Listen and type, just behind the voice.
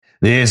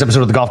This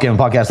episode of the Golf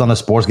Gambling Podcast on the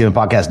Sports Gambling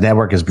Podcast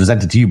Network is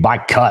presented to you by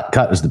Cut.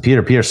 Cut is the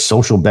peer-to-peer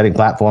social betting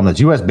platform that's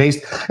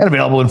U.S.-based and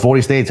available in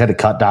 40 states. Head to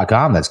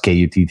Cut.com. That's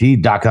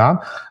Kutt.com.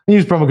 And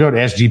use promo code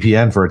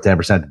SGPN for a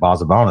 10%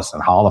 deposit bonus.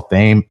 And Hall of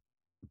Fame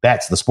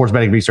Bets, the sports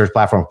betting research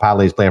platform for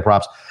parlays, player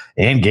props,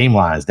 and game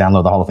lines.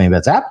 Download the Hall of Fame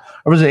Bets app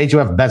or visit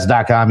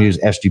HOFBets.com. Use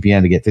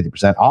SGPN to get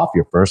 50% off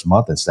your first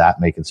month and start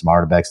making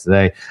smarter bets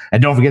today.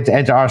 And don't forget to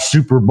enter our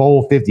Super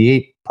Bowl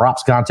 58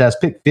 props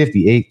contest. Pick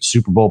 58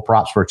 Super Bowl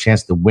props for a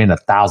chance to win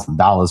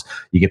 $1,000.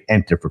 You can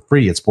enter for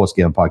free at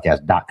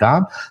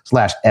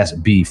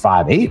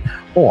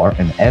sportsgamblingpodcast.com/SB58 or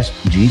an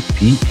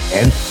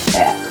SGPN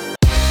app.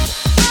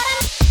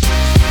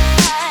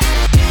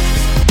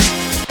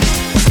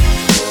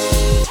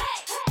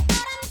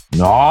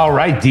 All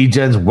right,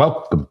 D-Gens,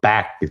 welcome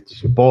back.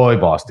 It's your boy,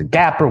 Boston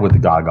Gapper, with the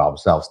God of Golf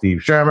himself, Steve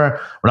Shermer.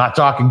 We're not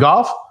talking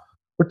golf.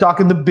 We're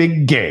talking the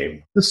big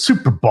game, the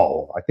Super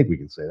Bowl. I think we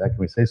can say that. Can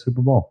we say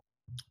Super Bowl?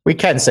 We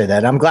can say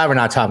that. I'm glad we're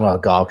not talking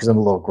about golf because I'm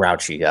a little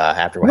grouchy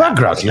after what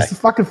happened. Not grouchy. It's the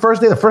fucking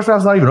first day. The first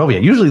round's not even over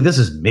yet. Usually this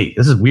is me.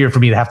 This is weird for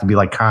me to have to be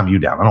like, calm you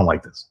down. I don't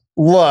like this.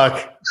 Look,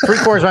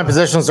 3/4 of my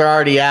positions are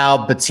already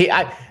out, but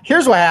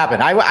here's what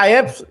happened. I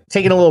am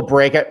taking a little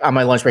break on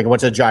my lunch break. I went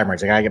to the driving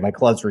range. I got to get my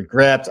clubs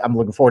regripped. I'm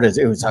looking forward to it.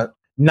 It was a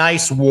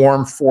nice,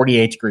 warm,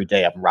 48-degree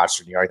day up in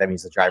Rochester, New York. That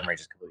means the driving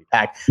range is completely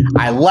packed.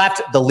 I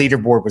left. The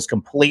leaderboard was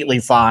completely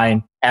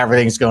fine.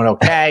 Everything's going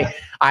okay.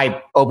 I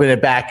opened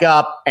it back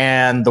up,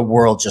 and the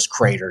world just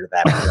cratered at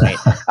that point.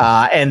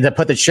 And to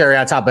put the cherry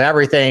on top of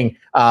everything,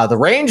 the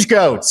Range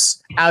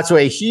Goats out to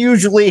a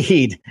huge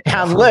lead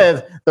on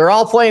Live. They're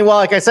all playing well,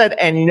 like I said.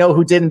 And you know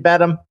who didn't bet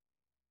them?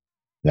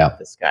 Yeah,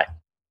 this guy.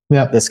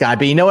 Yeah, this guy.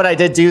 But you know what I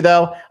did do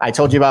though? I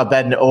told you about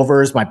betting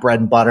overs, my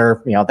bread and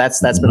butter. You know that's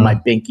been my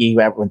binky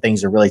when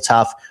things are really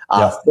tough.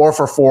 4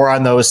 for 4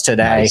 on those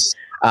today. Nice.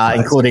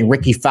 Including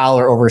Ricky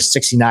Fowler over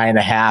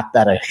 69.5.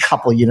 Bet a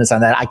couple units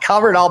on that. I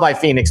covered all my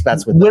Phoenix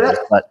bets with those,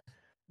 but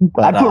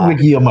I put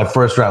Ricky on my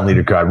first round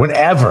leader card.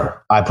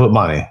 Whenever I put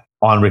money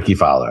on Ricky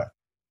Fowler,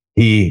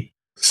 he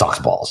sucks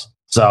balls.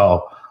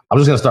 So I'm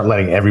just going to start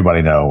letting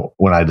everybody know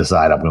when I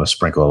decide I'm going to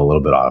sprinkle it a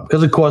little bit on him.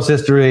 Because of course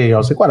history, I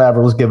was like,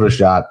 whatever, let's give it a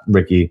shot.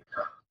 Ricky,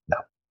 no.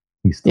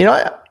 You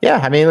know,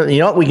 yeah. I mean, you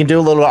know what? We can do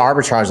a little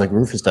arbitrage like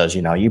Rufus does.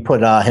 You know, you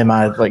put him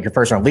on like your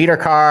first round leader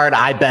card.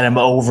 I bet him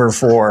over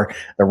for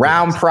the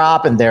round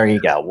prop, and there you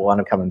go. We'll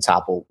end up coming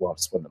top. We'll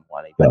spend the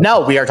money. But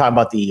no, we are talking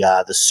about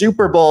the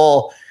Super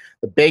Bowl,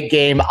 the big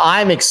game.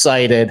 I'm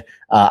excited.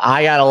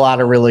 I got a lot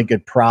of really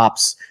good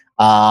props.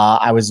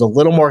 I was a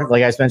little more,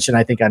 like I mentioned,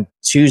 I think on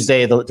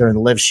Tuesday during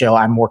the Live show,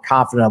 I'm more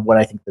confident of what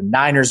I think the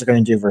Niners are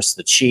going to do versus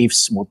the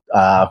Chiefs. We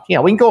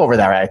can go over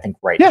that, I think,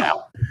 right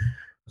now.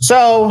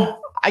 So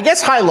I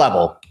guess high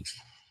level,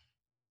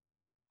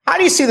 how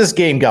do you see this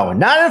game going?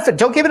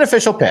 Don't give an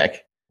official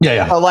pick.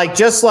 Yeah. But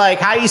just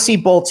how do you see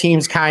both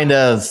teams kind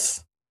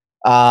of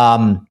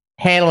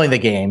handling the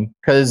game?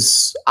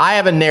 Because I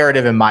have a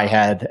narrative in my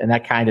head, and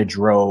that kind of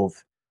drove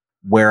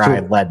where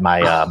I led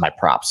my my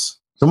props.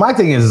 So my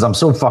thing is I'm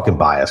so fucking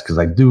biased because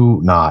I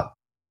do not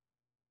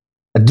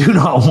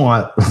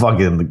want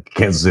fucking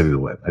Kansas City to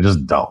win. I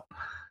just don't.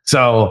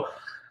 So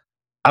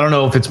I don't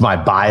know if it's my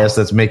bias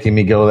that's making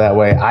me go that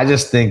way. I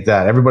just think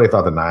that everybody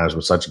thought the Niners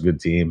were such a good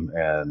team,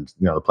 and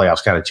the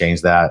playoffs kind of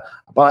changed that.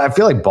 But I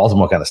feel like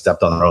Baltimore kind of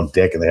stepped on their own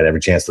dick, and they had every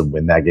chance to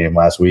win that game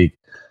last week.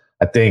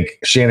 I think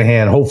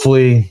Shanahan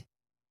hopefully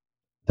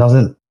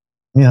doesn't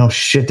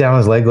shit down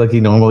his leg like he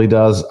normally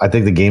does. I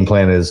think the game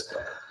plan is,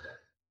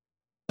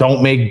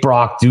 don't make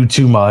Brock do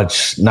too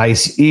much.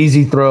 Nice,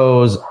 easy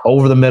throws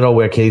over the middle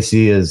where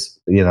KC is,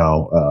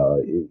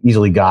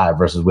 easily got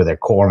versus where their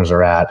corners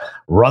are at.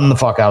 Run the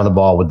fuck out of the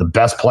ball with the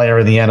best player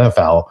in the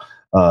NFL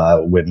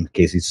when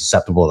KC's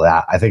susceptible to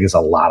that. I think it's a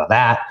lot of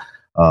that.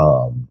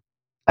 I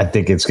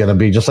think it's going to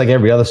be just like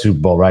every other Super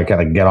Bowl, right?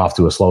 Kind of get off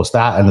to a slow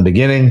start in the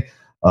beginning.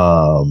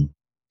 And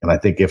I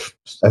think if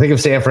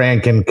San Fran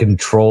can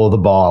control the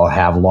ball,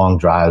 have long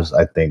drives,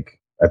 I think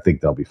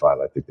they'll be fine.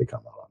 I think they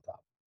come out on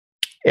top.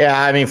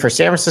 Yeah, I mean, for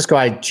San Francisco,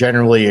 I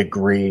generally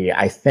agree.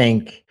 I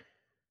think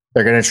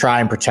they're going to try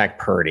and protect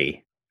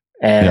Purdy.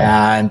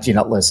 And,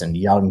 listen,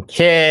 young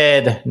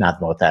kid, not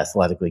the most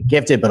athletically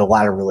gifted, but a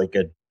lot of really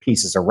good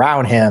pieces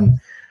around him.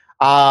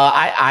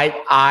 I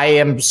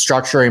am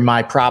structuring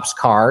my props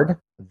card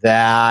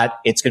that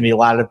it's going to be a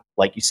lot of,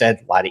 like you said,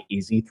 a lot of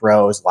easy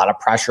throws, a lot of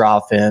pressure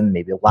off him,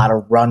 maybe a lot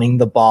of running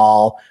the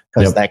ball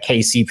because that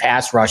KC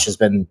pass rush has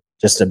been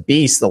just a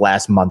beast the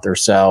last month or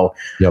so.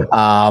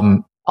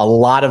 A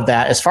lot of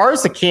that. As far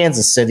as the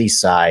Kansas City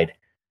side,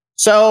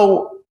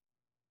 so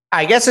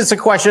I guess it's a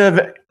question of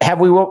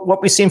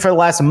what we've seen for the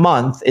last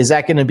month, is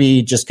that going to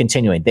be just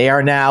continuing? They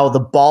are now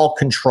the ball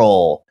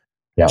control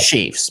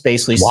Chiefs,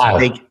 basically. Wow.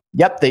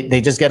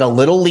 They just get a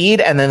little lead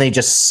and then they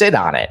just sit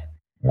on it.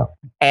 Yeah.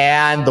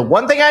 And the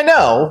one thing I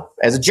know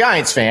as a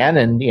Giants fan,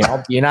 and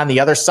being on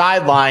the other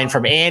sideline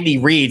from Andy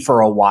Reid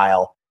for a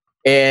while,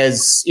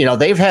 is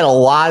they've had a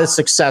lot of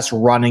success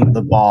running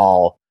the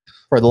ball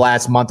for the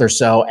last month or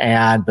so.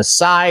 And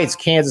besides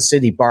Kansas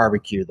City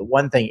barbecue, the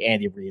one thing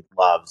Andy Reid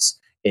loves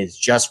is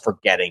just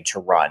forgetting to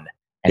run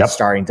and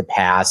starting to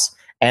pass.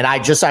 And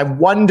I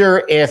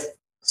wonder if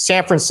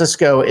San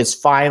Francisco is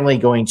finally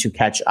going to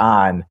catch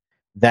on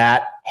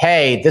that,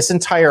 hey, this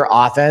entire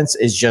offense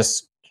is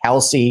just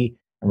Kelce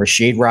and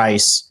Rashid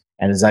Rice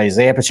and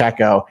Isaiah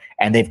Pacheco,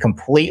 and they've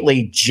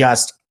completely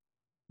just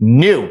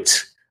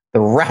nuked the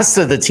rest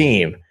of the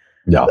team.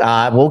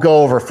 Yeah. We'll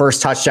go over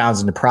first touchdowns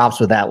and the props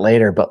with that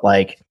later, but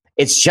like,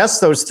 it's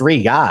just those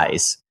three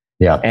guys.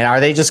 Yeah. And are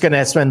they just going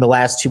to spend the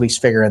last 2 weeks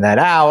figuring that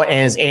out?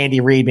 And is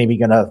Andy Reid maybe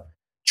going to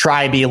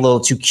try and be a little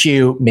too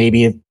cute,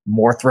 maybe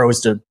more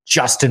throws to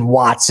Justin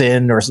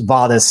Watson or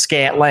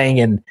Valdez-Scantling,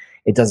 and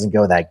it doesn't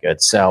go that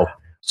good. So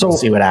we'll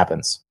see what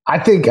happens. I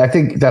think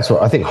that's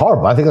what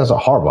Harbaugh. I think that's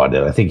what Harbaugh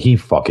did. I think he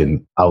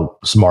fucking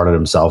outsmarted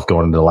himself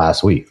going into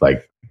last week.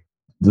 Like,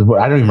 I don't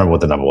even remember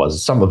what the number was.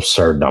 It's some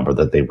absurd number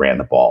that they ran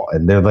the ball,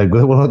 and they're like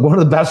one of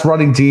the best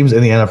running teams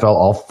in the NFL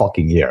all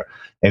fucking year.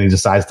 And he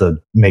decides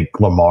to make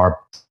Lamar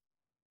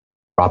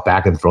drop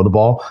back and throw the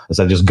ball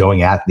instead of just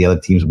going at the other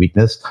team's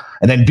weakness,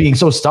 and then being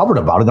so stubborn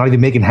about it, not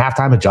even making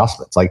halftime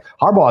adjustments. Like,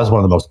 Harbaugh is one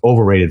of the most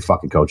overrated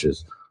fucking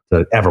coaches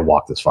to ever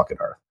walk this fucking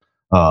earth.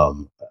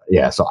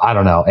 So I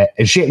don't know.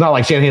 It's not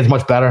like Shanahan's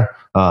much better.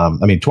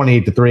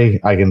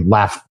 28-3, I can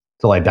laugh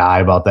till I die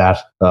about that.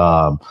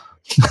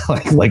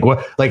 Like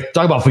what? Like,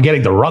 talk about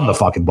forgetting to run the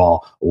fucking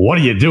ball. What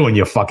are you doing,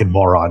 you fucking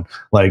moron?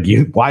 Like,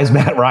 why is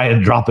Matt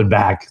Ryan dropping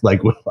back?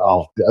 Like,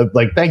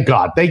 thank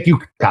God, thank you,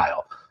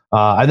 Kyle.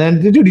 And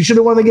then, dude, he should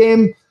have won the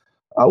game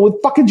with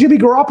fucking Jimmy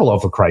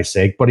Garoppolo, for Christ's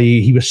sake. But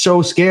he was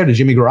so scared of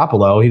Jimmy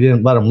Garoppolo, he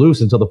didn't let him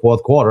loose until the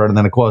fourth quarter. And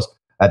then, of course,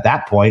 at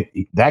that point,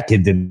 that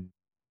kid didn't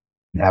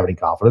have any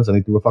confidence, and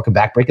he threw a fucking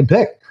backbreaking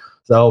pick.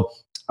 So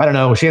I don't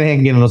know. Shanahan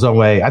can get in his own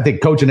way. I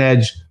think coaching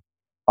edge.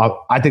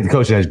 I think the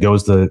coaching edge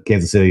goes to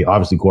Kansas City.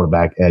 Obviously,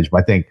 quarterback edge,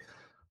 but I think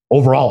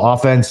overall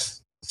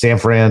offense, San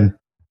Fran,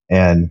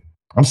 and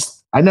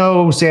I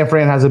know San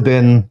Fran hasn't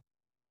been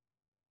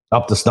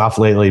up to snuff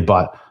lately,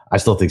 but I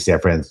still think San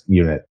Fran's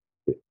unit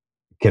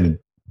can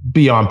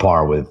be on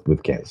par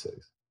with Kansas City.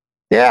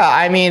 Yeah,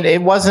 I mean,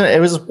 it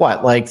was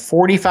what, like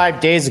 45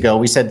 days ago,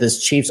 we said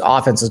this Chiefs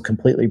offense is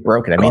completely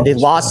broken. I mean, they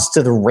lost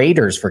to the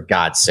Raiders, for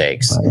God's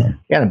sakes.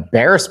 Got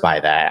embarrassed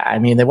by that. I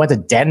mean, they went to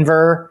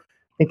Denver.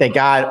 I think they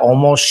got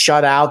almost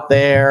shut out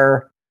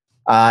there.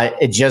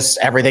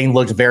 Everything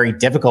looked very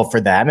difficult for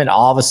them. And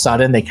all of a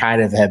sudden, they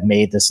kind of have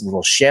made this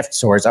little shift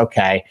towards,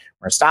 okay,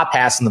 we're going to stop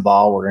passing the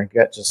ball. We're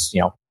going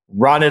to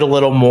run it a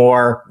little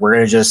more. We're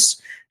going to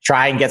just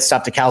try and get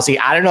stuff to Kelce.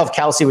 I don't know if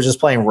Kelce was just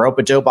playing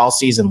rope-a-dope all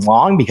season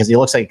long, because he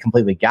looks like a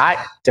completely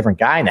different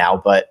guy now.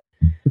 But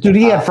dude,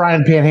 he had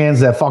frying pan hands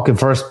that fucking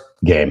first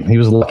game. He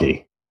was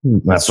lucky.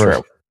 That's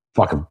true.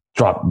 Fucking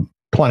dropped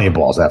plenty of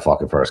balls that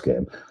fucking first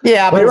game.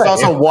 Yeah, but it was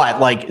also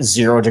like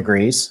 0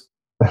 degrees.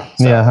 So,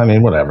 yeah, I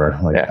mean, whatever.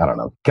 I don't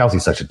know.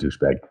 Kelsey's such a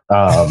douchebag.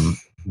 I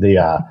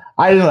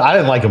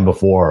didn't like him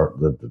before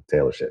the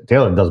Taylor shit.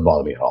 Taylor doesn't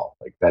bother me at all.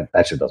 Like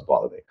that shit doesn't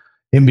bother me.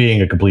 Him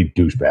being a complete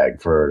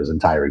douchebag for his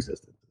entire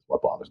existence is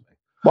what bothers me.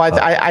 Well,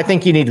 I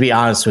think you need to be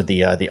honest with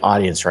the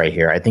audience right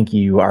here. I think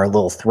you are a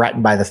little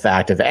threatened by the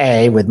fact of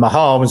with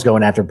Mahomes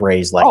going after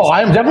Brady's legs. Oh,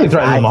 I am definitely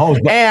threatened with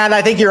Mahomes. And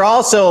I think you're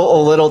also a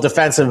little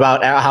defensive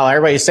about how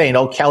everybody's saying,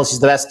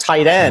 Kelce's the best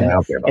tight end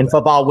in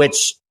football,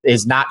 which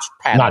is not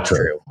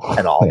true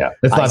at all. Yeah,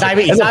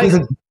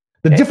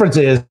 the difference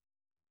is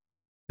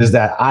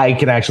that I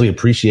can actually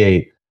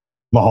appreciate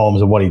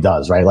Mahomes and what he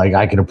does, right? Like,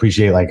 I can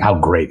appreciate like how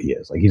great he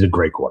is. Like, he's a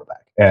great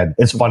quarterback, and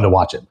it's fun to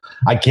watch him.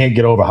 I can't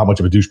get over how much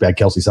of a douchebag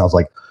Kelce sounds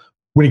like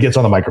when he gets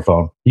on the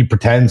microphone. He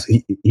pretends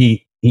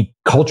he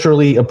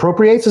culturally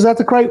appropriates. Is that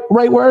the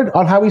right word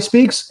on how he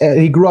speaks?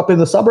 He grew up in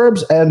the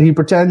suburbs, and he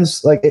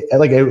pretends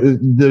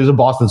there's a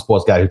Boston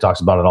sports guy who talks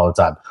about it all the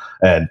time,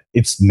 and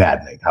it's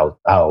maddening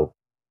how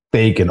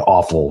fake and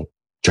awful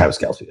Travis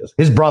Kelce is.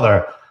 His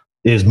brother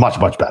is much,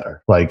 much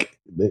better. Like,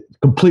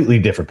 completely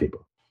different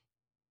people.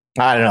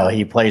 I don't know.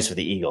 He plays for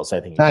the Eagles.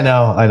 I think. I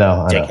know.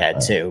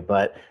 Dickhead too.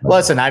 But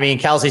listen, I mean,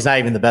 Kelce's not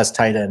even the best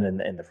tight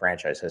end in the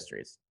franchise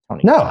history. It's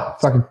Tony. No,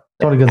 fucking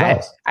Tony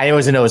Gonzalez. I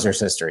always know his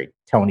history.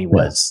 Tony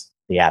was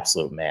the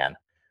absolute man.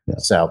 Yeah.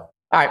 So, all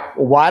right.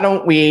 Why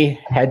don't we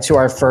head to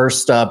our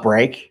first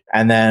break,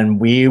 and then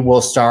we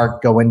will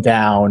start going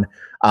down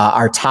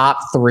our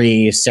top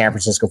 3 San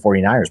Francisco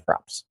 49ers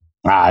props.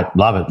 All right,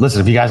 love it. Listen,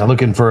 if you guys are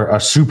looking for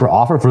a super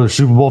offer for the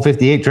Super Bowl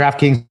 58,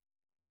 DraftKings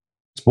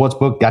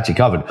Sportsbook got you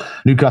covered.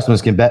 New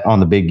customers can bet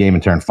on the big game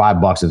and turn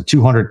 $5 into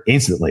 $200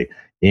 instantly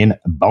in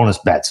bonus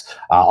bets.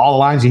 All the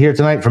lines you hear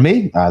tonight from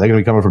me, they're going to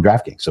be coming from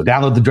DraftKings. So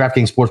download the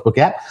DraftKings Sportsbook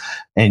app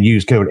and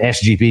use code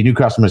SGP. New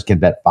customers can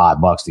bet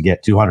 $5 to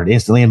get $200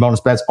 instantly in bonus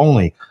bets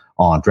only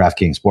on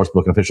DraftKings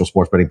Sportsbook, an official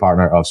sports betting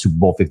partner of Super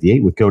Bowl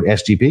 58 with code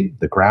SGP.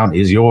 The crown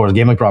is yours.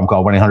 Gambling problem,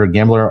 call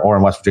 1-800-GAMBLER, or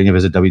in West Virginia,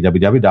 visit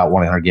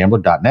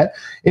www.1800gambler.net.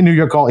 In New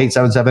York, call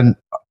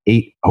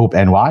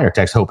 8-HOPE-NY or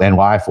text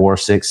HOPE-NY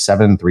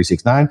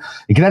 467-369.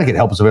 In Connecticut,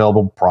 help is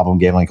available. Problem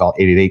gambling, call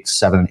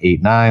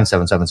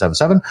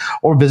 888-789-7777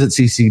 or visit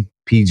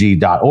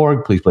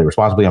ccpg.org. Please play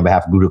responsibly on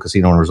behalf of Voodoo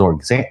Casino and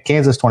Resort in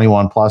Kansas,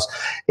 21 plus.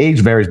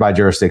 Age varies by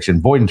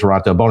jurisdiction. Void in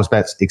Toronto. Bonus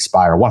bets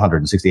expire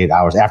 168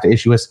 hours after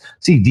issuance.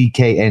 See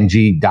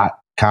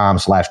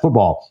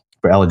dkng.com/football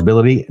for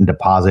eligibility and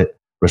deposit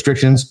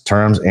restrictions,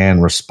 terms,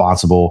 and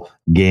responsible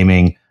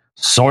gaming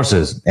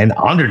sources. And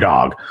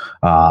Underdog.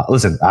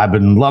 Listen, I've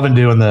been loving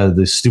doing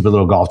the stupid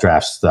little golf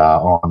drafts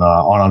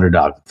on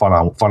Underdog. Fun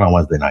on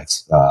Wednesday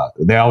nights.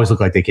 They always look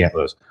like they can't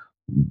lose.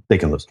 They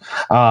can lose.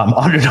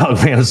 Underdog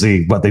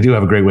Fantasy, but they do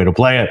have a great way to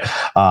play it.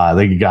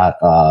 They got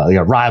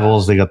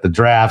rivals. They got the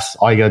drafts.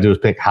 All you got to do is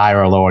pick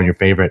higher or lower on your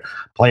favorite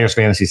players'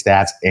 fantasy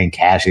stats and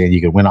cash in.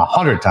 You can win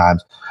 100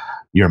 times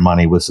your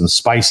money with some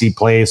spicy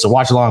plays. So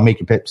watch along, make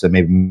your picks, and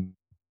maybe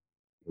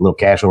a little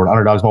cash over to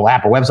Underdog's mobile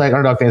app or website,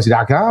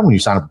 UnderdogFantasy.com. When you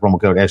sign up for promo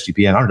code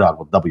SGPN, Underdog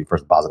will double your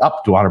first deposit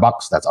up to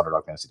 $100. That's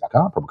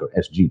UnderdogFantasy.com, promo code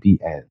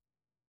SGPN.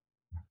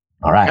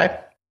 All right. Okay.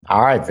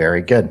 All right.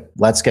 Very good.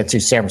 Let's get to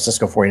San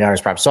Francisco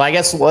 49ers props. So I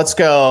guess let's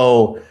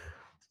go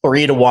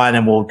 3-1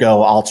 and we'll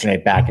go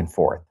alternate back and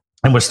forth.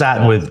 And we're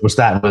starting with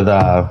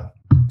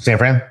San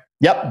Fran?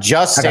 Yep.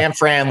 Just okay. San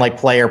Fran, like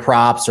player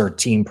props or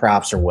team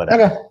props or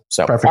whatever. Okay.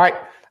 So, perfect. All right.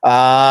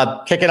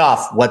 Kick it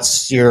off.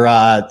 What's your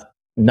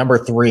number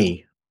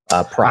 3?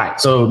 Right.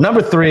 So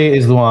number 3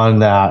 is the one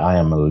that I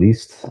am the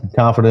least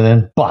confident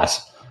in, but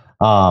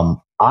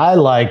I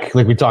like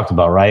we talked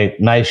about, right?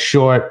 Nice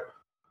short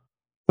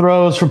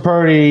throws for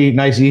Purdy,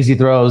 nice easy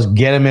throws,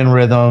 get him in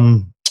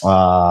rhythm.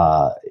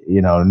 Nothing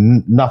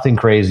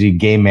crazy,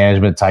 game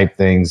management type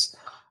things.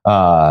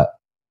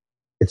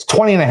 It's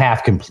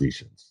 20.5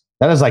 completions.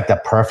 That is like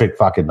the perfect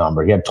fucking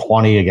number. He had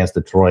 20 against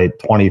Detroit,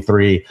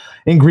 23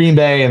 in Green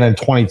Bay, and then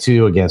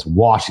 22 against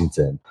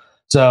Washington.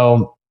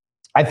 So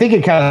I think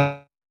it kind of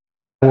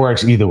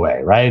works either way,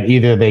 right?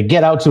 Either they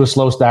get out to a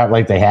slow start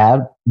like they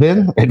have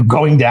been and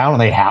going down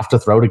and they have to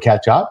throw to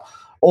catch up,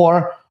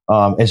 or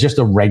it's just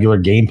a regular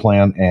game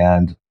plan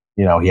and,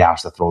 he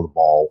has to throw the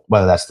ball,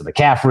 whether that's to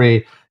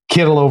McCaffrey,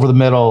 Kittle over the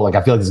middle. Like,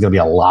 I feel like there's going to be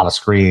a lot of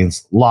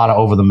screens, a lot of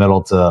over the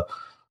middle to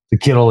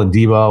Kittle and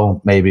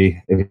Debo,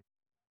 maybe, if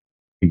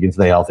he can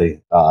stay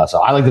healthy.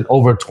 So I like it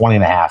over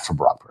 20.5 for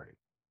Brock Purdy.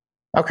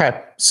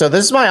 Okay. So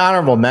this is my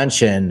honorable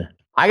mention.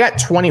 I got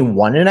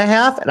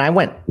 21.5 and I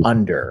went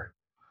under.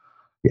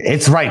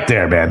 It's right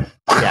there, man.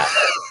 Yeah.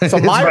 So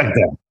right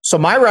there. So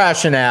my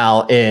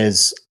rationale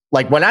is,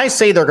 like, when I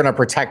say they're going to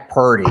protect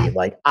Purdy,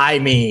 like, I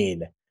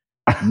mean,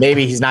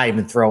 maybe he's not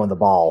even throwing the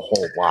ball a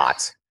whole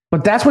lot.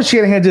 But that's what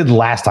Shanahan did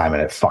last time,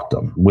 and it fucked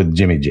him with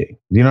Jimmy G. Do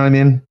you know what I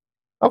mean?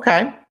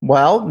 Okay.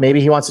 Well, maybe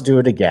he wants to do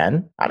it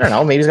again. I don't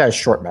know. Maybe he's got a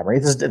short memory.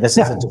 This is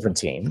a different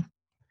team.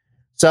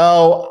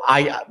 So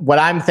what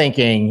I'm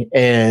thinking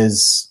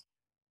is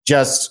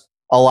just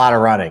a lot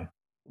of running.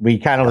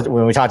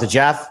 When we talked to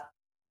Jeff,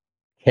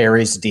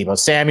 carries to Deebo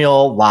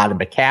Samuel, a lot of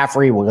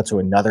McCaffrey. We'll get to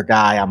another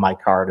guy on my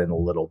card in a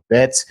little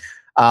bit.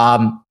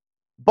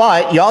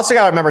 But you also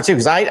got to remember, too,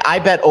 because I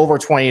bet over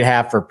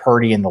 20.5 for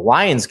Purdy in the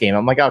Lions game.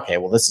 I'm like, okay,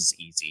 well, this is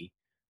easy.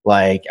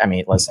 Like, I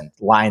mean, listen,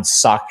 Lions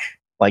suck.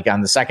 Like, on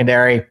the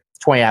secondary,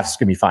 20.5 is going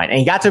to be fine. And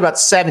he got to about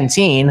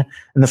 17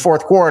 in the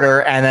fourth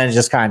quarter, and then it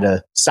just kind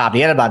of stopped.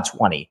 He had about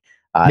 20.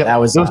 Yep,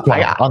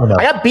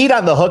 I got beat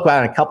on the hook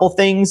by a couple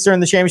things during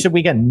the championship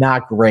weekend.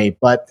 Not great,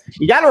 but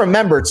you got to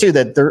remember too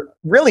that there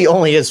really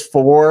only is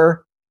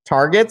 4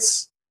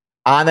 targets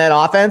on that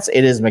offense.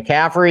 It is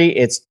McCaffrey,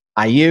 it's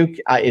Ayuk,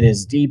 it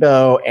is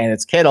Debo, and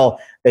it's Kittle.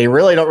 They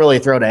really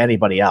don't throw to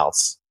anybody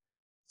else.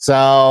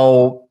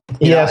 So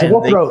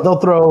they'll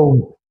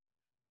throw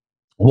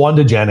one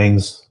to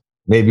Jennings,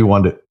 maybe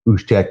one to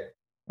Juszczyk.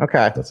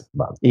 Okay,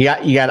 you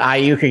got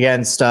Ayuk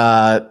against.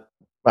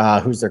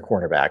 Who's their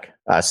quarterback?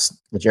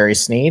 Jerry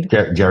Sneed?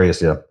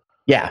 Jarius, yeah.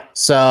 Yeah.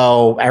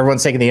 So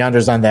everyone's taking the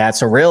unders on that.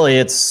 So really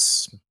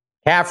it's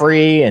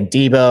McCaffrey and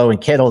Debo and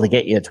Kittle to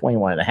get you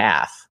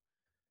 21.5.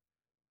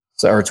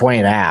 Or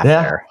 20.5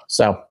 there.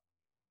 So,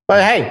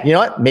 but hey, you know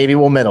what? Maybe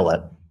we'll middle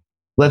it.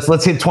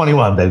 Let's hit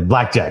 21, baby.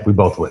 Blackjack. We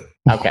both win.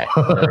 Okay.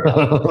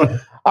 All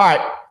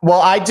right.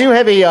 Well, I do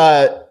have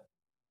a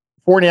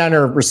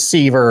 49er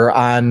receiver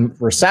on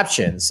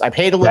receptions. I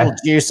paid a little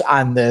juice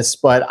on this,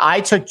 but I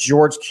took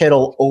George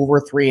Kittle over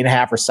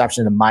 3.5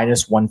 reception to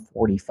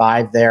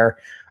 -145 there.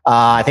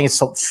 I think it's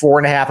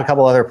 4.5 a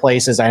couple other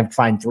places. I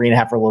find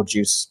 3.5 for a little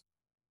juice.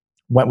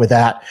 Went with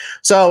that.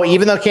 So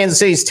even though Kansas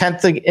City's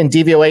 10th in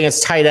DVOA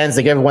against tight ends,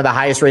 they give one of the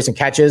highest rates in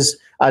catches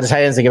to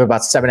tight ends. They give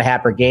about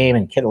 7.5 per game,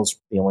 and Kittle's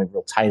the only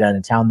real tight end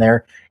in town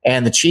there.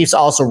 And the Chiefs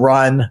also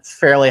run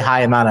fairly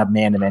high amount of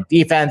man-to-man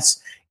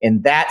defense.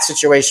 In that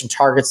situation,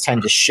 targets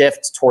tend to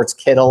shift towards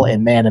Kittle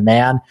in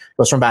man-to-man.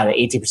 Goes from about an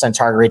 18%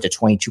 target rate to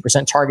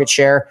 22% target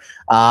share.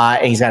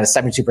 And he's got a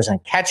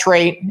 72% catch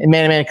rate in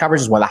man-to-man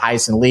coverage, is one of the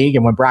highest in the league.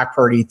 And when Brock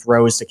Purdy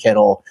throws to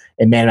Kittle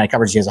in man-to-man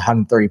coverage, he has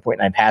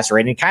 130.9 passer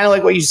rating. Kind of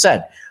like what you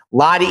said, a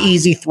lot of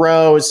easy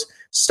throws,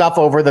 stuff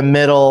over the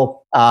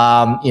middle.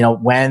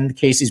 When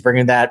Casey's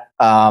bringing that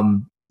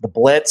the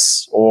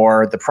blitz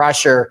or the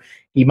pressure,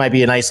 he might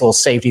be a nice little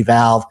safety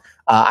valve.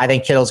 I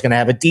think Kittle's going to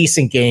have a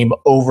decent game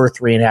over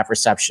 3.5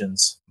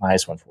 receptions,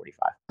 minus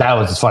 145. That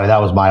was funny.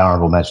 That was my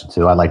honorable mention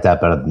too. I like that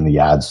better than the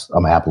ads.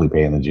 I'm happily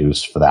paying the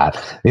juice for that.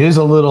 It is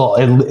a little.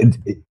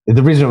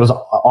 The reason it was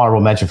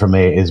honorable mention for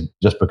me is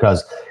just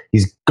because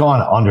he's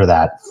gone under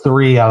that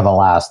 3 out of the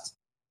last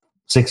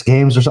 6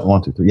 games or something.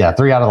 1, 2, 3. Yeah,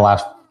 3 out of the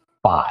last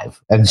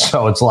 5. And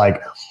so it's like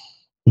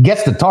he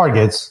gets the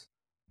targets,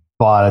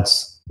 but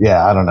it's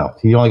I don't know.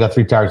 He only got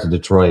 3 targets in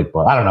Detroit,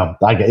 but I don't know.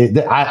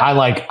 I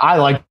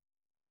like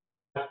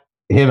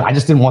him. I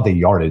just didn't want the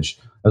yardage.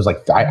 I was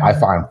like, I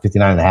find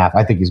 59.5.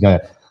 I think he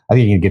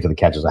can get to the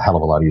catches a hell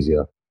of a lot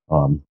easier.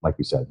 Like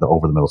we said, the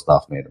over the middle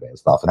stuff, man to man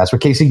stuff. And that's where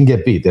KC can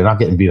get beat. They're not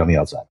getting beat on the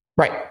outside.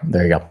 Right.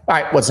 There you go. All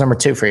right. What's number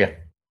 2 for you?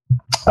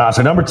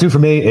 So number 2 for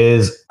me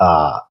is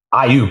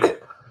Ayuk.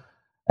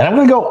 And I'm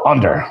going to go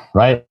under,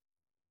 right?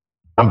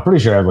 I'm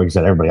pretty sure, like you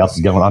said, everybody else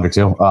is going under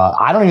too.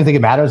 I don't even think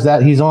it matters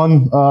that he's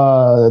on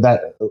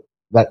that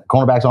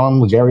cornerback's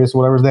on L'Jarius,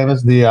 whatever his name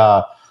is.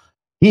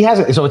 He has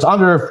it, so it's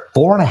under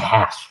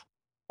 4.5,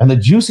 and the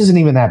juice isn't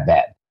even that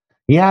bad.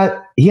 He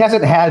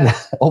hasn't had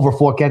over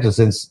 4 catches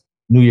since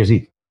New Year's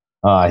Eve.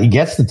 He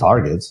gets the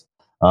targets,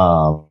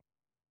 but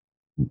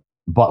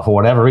for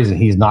whatever reason,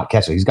 he's not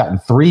catching. He's gotten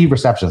 3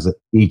 receptions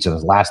each in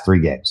his last 3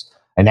 games,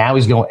 and now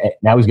he's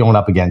going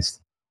up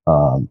against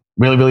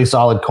really, really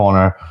solid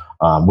corner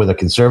with a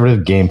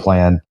conservative game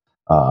plan.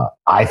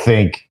 I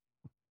think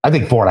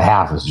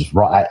 4.5 is just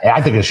wrong.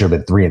 I think it should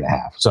have been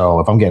 3.5. So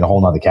if I'm getting a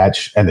whole nother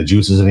catch and the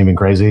juice isn't even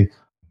crazy,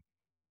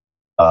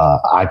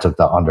 I took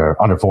the under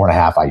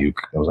 4.5 Ayuk.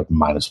 It was like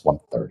minus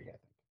 130.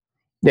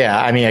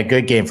 Yeah, I mean, a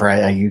good game for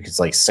Ayuk is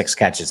like 6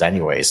 catches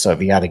anyway. So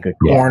if you got a good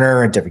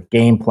corner, a different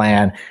game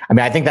plan, I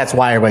mean, I think that's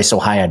why everybody's so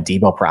high on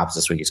Debo props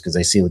this week, is because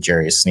they see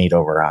L'Jarius Sneed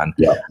over on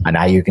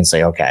Ayuk and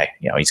say, okay,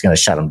 he's going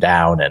to shut him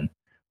down, and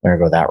we're going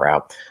to go that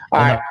route. All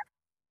right.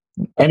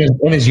 And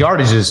his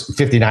yardage is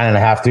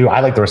 59.5 too. I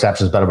like the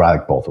receptions better, but I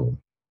like both of them.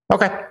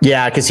 Okay.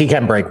 Yeah, because he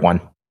can break one.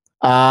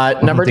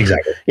 Number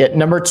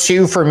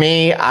 2 for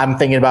me, I'm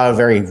thinking about a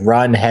very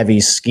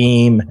run-heavy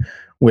scheme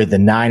with the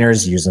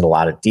Niners, using a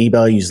lot of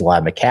Debo, using a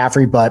lot of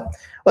McCaffrey. But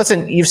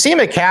listen, you've seen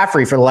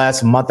McCaffrey for the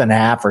last month and a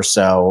half or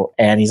so,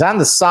 and he's on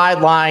the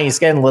sideline. He's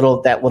getting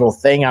that little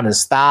thing on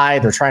his thigh.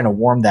 They're trying to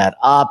warm that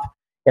up.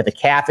 He had the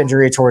calf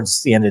injury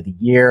towards the end of the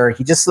year.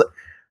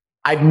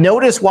 I've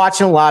noticed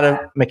watching a lot of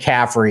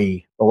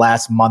McCaffrey the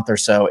last month or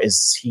so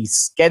is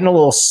he's getting a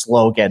little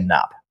slow getting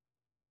up.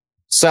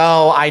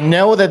 So I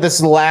know that this is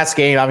the last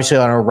game. Obviously,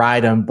 I don't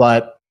ride him,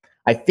 but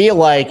I feel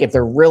like if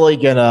they're really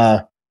going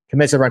to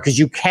commit to the run, because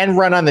you can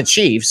run on the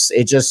Chiefs,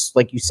 it just,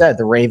 like you said,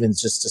 the Ravens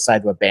just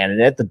decided to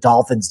abandon it. The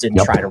Dolphins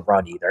didn't try to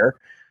run either.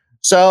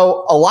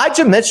 So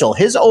Elijah Mitchell,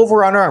 his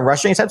over-under on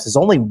rushing attempts is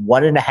only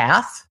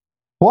 1.5.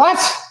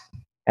 What?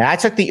 And I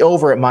took the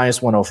over at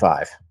minus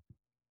 105.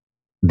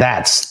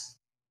 That's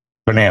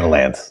banana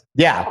land.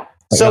 Yeah.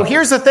 So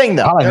here's the thing,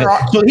 though.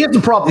 So here's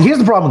the problem. Here's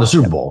the problem with the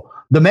Super Bowl.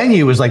 The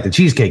menu is like the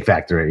Cheesecake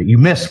Factory. You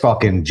miss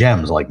fucking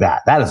gems like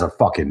that. That is a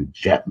fucking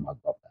gem. I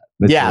love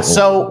that. Yeah.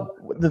 So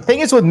the thing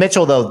is with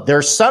Mitchell, though,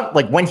 there's some,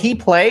 like, when he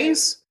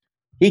plays,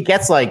 he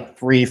gets like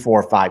 3,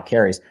 4, 5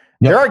 carries.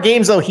 There are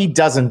games, though, he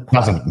doesn't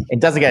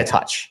get a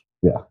touch.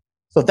 Yeah.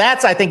 So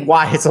that's, I think,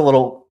 why it's a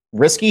little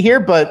risky here.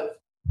 But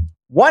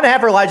 1.5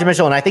 for Elijah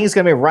Mitchell, and I think it's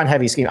going to be a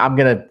run-heavy scheme. I'm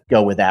going to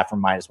go with that from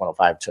minus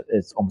 105.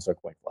 It's almost a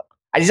coin flip.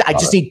 I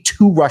just need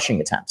 2 rushing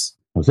attempts.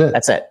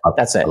 That's it. I'm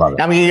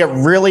going to get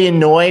really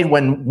annoyed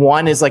when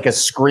one is like a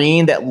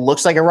screen that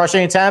looks like a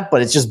rushing attempt,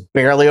 but it's just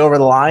barely over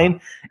the line,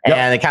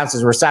 and it counts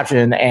as a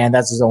reception, and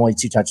that's his only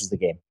 2 touches of the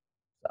game.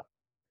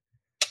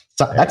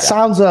 So that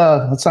sounds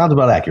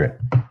about accurate.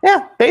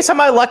 Yeah, based on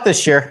my luck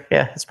this year,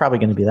 it's probably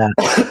going to be that.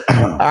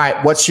 All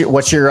right, what's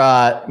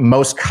your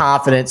most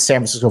confident San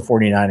Francisco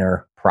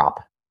 49er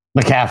prop?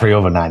 McCaffrey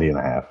over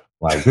 90.5.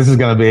 Like, this is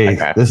going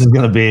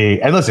to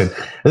be, and listen,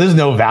 there's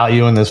no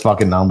value in this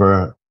fucking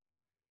number,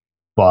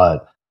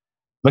 but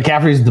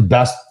McCaffrey is the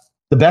best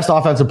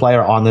offensive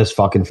player on this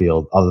fucking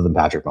field other than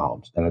Patrick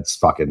Mahomes. And it's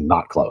fucking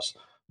not close.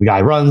 The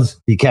guy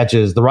runs, he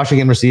catches, the rushing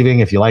and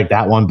receiving. If you like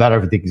that one better,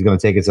 if you think he's going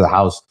to take it to the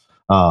house,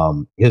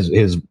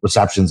 his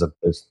receptions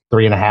is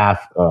 3.5.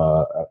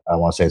 I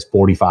want to say it's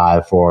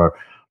 45 for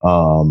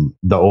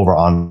the over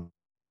on.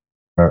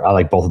 I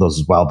like both of those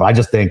as well, but I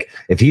just think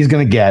if he's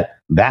going to get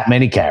that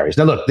many carries,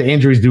 now look, the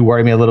injuries do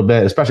worry me a little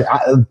bit, especially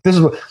this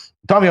is what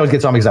Tommy always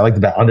gets on me because I like to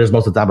bet unders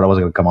most of the time, but I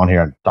wasn't going to come on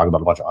here and talk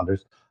about a bunch of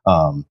unders.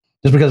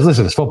 Just because,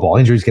 listen, it's football,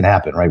 injuries can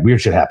happen, right? Weird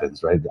shit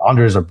happens, right?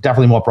 Unders are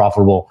definitely more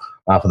profitable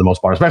for the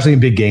most part, especially in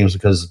big games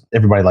because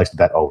everybody likes to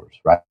bet overs,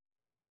 right?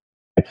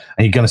 And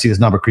you're going to see this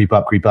number creep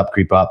up,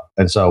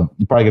 and so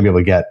you're probably going to be able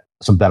to get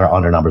some better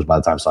under numbers by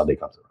the time Sunday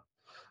comes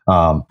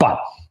around. But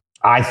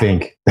I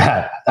think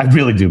that I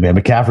really do, man.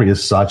 McCaffrey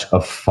is such a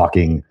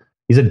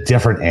he's a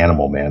different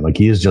animal, man. Like,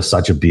 he is just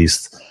such a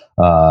beast.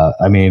 The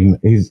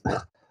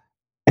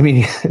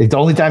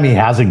only time he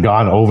hasn't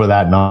gone over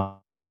that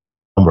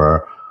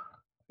number,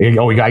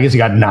 I guess he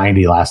got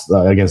 90 last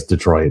against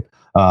Detroit.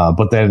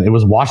 But then it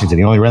was Washington.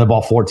 He only ran the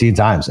ball 14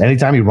 times.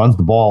 Anytime he runs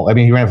the ball, I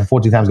mean, he ran for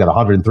 14 times, got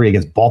 103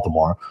 against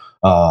Baltimore.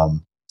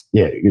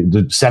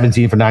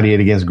 17 for 98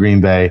 against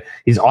Green Bay.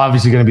 He's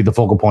obviously going to be the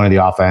focal point of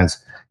the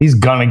offense. He's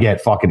going to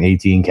get fucking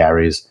 18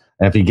 carries.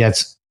 And if he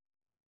gets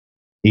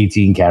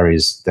 18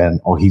 carries, then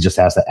he just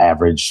has to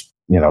average,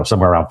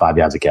 somewhere around 5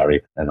 yards a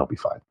carry, and he'll be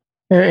fine.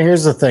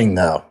 Here's the thing,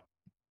 though.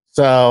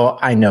 So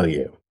I know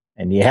you,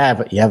 and you have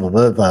a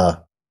bit of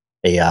a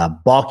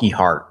bulky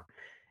heart.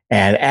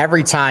 And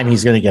every time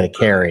he's going to get a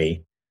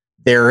carry,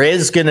 there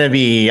is going to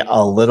be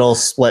a little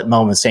split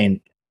moment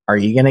saying, are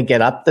you going to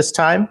get up this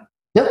time?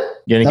 Yep.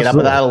 You're going to get up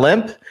without a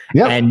limp?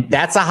 Yep. And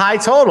that's a high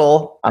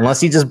total,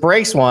 unless he just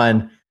breaks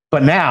one.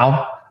 But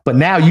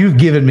now you've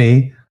given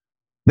me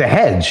the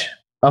hedge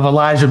of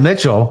Elijah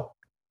Mitchell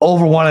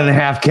over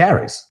 1.5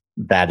 carries.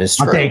 That is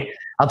true.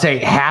 I'll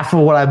take half of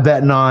what I'm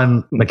betting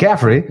on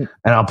McCaffrey,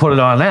 and I'll put it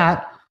on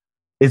that.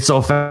 It's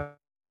so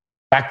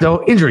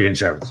facto injury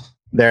insurance.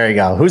 There you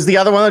go. Who's the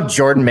other one?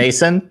 Jordan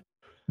Mason.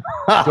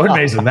 Jordan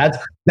Mason. That's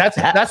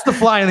the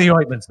fly in the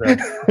ointment, sir.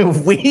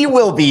 We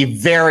will be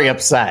very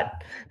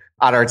upset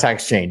on our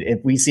text chain if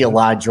we see a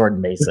lot of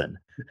Jordan Mason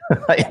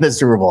in the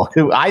Super Bowl,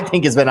 who I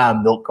think has been on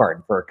a milk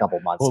carton for a couple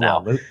months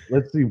now.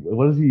 Let's see.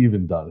 What has he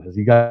even done? Has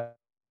he got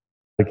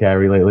a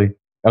carry lately?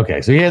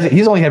 Okay, so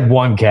he's only had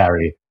 1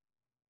 carry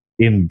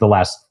in the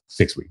last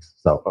 6 weeks.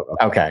 So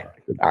okay.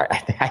 All right.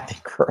 I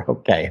think we're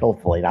okay.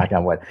 Hopefully, knock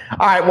on wood.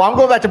 All right. Well, I'm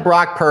going back to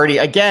Brock Purdy.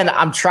 Again,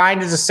 I'm trying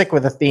to just stick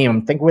with the theme.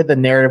 I'm thinking with the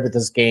narrative of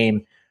this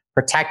game,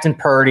 protecting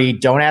Purdy.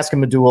 Don't ask him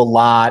to do a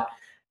lot.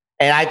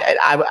 And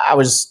I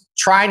was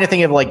trying to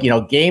think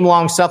of game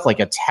long stuff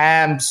like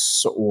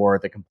attempts or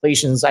the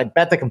completions. I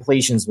bet the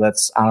completions, but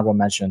that's honorable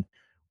mention.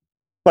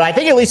 But I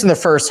think at least in the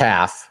first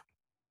half,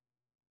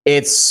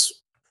 it's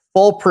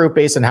foolproof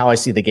based on how I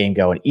see the game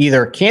going.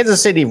 Either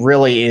Kansas City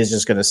really is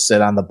just going to sit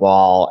on the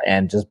ball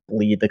and just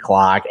bleed the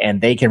clock,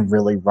 and they can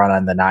really run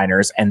on the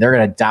Niners, and they're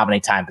going to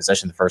dominate time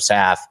possession in the first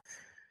half.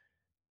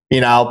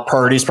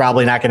 Purdy's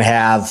probably not going to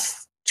have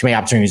too many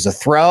opportunities to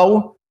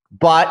throw,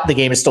 but the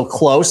game is still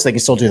close. They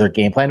can still do their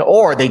game plan,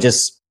 or they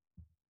just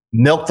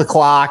milk the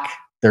clock.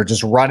 They're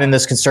just running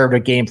this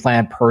conservative game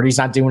plan. Purdy's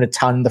not doing a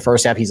ton in the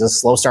first half. He's a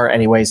slow start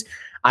anyways.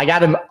 I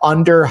got him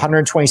under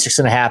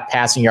 126.5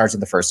 passing yards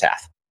in the first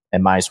half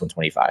and minus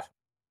 125.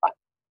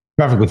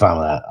 Perfectly fine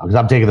with that, because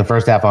I'm taking the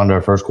first half under,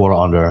 first quarter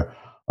under.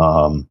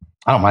 I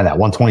don't mind that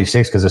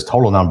 126 because his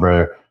total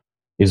number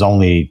is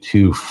only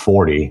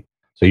 240.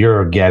 So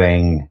you're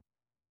getting,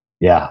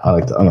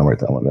 I'm gonna write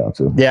that one down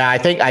too. Yeah, I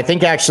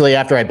think actually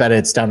after I bet it,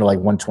 it's down to like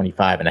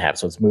 125.5.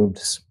 So it's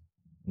moved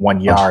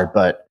 1 yard.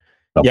 But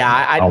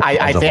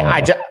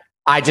I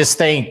just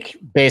think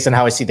based on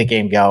how I see the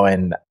game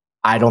going,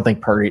 I don't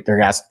think they're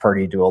gonna ask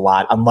Purdy to do a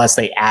lot unless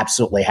they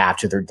absolutely have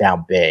to. They're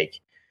down big.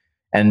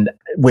 And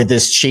with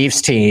this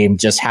Chiefs team,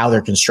 just how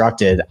they're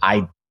constructed,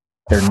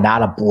 they're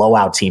not a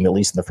blowout team, at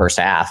least in the first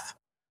half.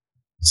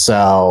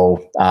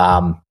 So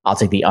I'll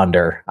take the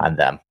under on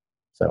them.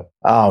 So,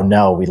 oh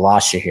no, we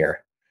lost you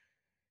here.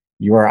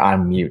 You are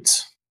on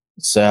mute.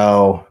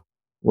 So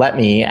let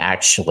me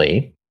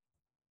actually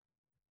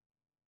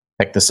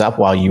pick this up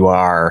while you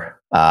are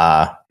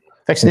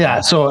fixing it.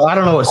 Yeah, so I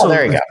don't know. So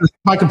there you go.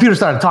 My computer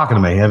started talking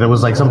to me, and it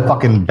was like some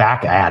fucking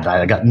back ad.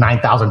 I got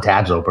 9,000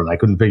 tabs open. I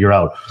couldn't figure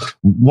out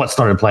what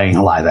started playing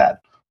a live ad.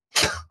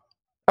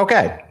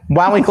 Okay.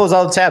 Why don't we close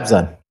all the tabs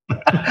then?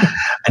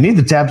 I need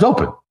the tabs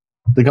open.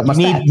 They got my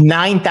You need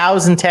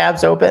 9,000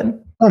 tabs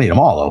open? I don't need them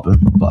all open,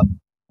 but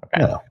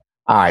okay. All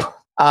right.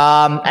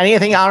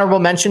 Anything honorable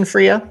mention for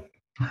you?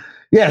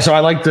 Yeah, so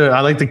I like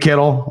the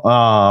Kittle.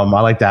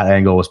 I like that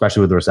angle, especially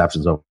with the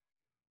receptions over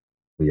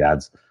the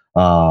ads.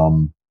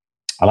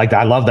 I like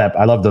that. I love that.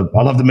 I love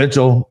the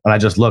Mitchell. And I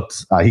just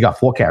looked. He got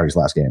 4 carries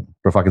last game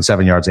for fucking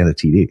 7 yards and a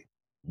TD.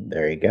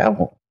 There you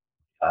go.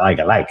 I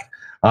like.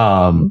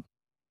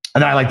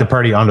 And I like the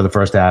Purdy under the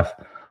first half.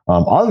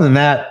 Other than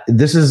that,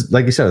 this is,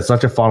 like you said, it's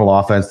such a funnel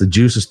offense. The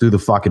juice is through the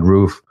fucking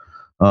roof.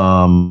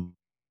 They're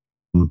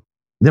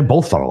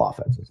both funnel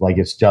offenses. Like,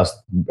 it's just,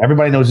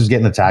 everybody knows who's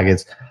getting the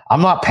targets.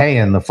 I'm not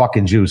paying the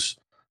fucking juice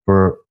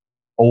for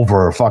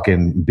over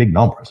fucking big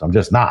numbers. I'm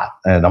just not.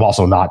 And I'm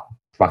also not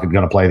fucking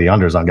going to play the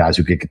unders on guys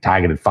who get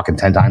targeted fucking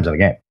 10 times in a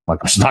game. Like,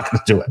 I'm just not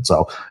going to do it.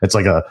 So it's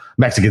like a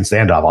Mexican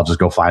standoff. I'll just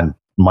go find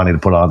money to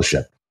put on the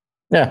shit.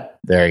 Yeah,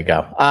 there you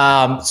go.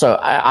 So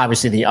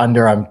obviously the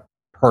under on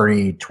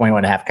Purdy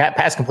 21.5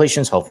 pass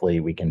completions.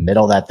 Hopefully we can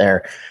middle that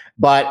there.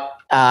 But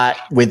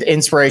with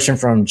inspiration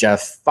from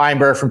Jeff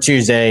Feinberg from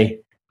Tuesday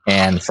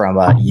and from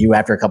you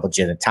after a couple of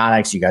gin and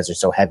tonics, you guys are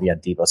so heavy on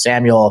Deebo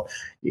Samuel.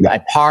 I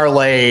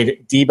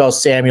parlayed Deebo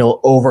Samuel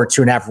over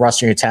 2.5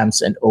 rushing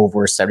attempts and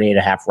over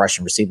 78.5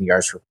 rushing receiving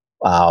yards for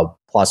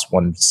plus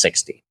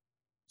 160.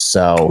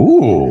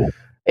 So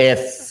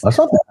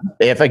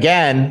if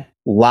again,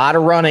 a lot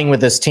of running with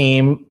this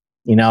team,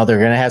 they're going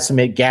to have some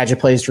gadget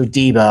plays for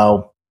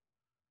Deebo.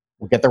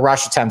 We'll get the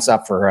rush attempts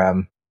up for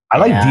him. I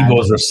like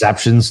Deebo's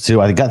receptions too.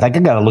 I got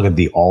to look at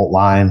the alt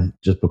line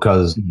just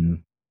because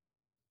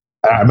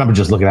I remember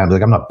just looking at it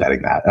like, I'm not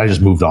betting that. I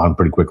just moved on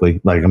pretty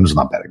quickly. Like, I'm just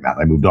not betting that.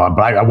 I moved on,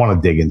 but I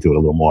want to dig into it a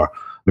little more.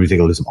 Maybe take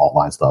a look at some alt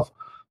line stuff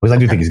because I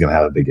do think he's going to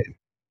have a big game.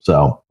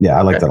 So yeah,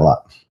 I like that a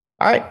lot.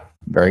 All right.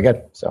 Very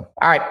good. So,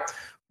 all right.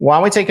 Why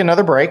don't we take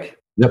another break?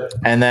 Yep.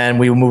 And then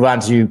we will move on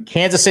to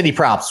Kansas City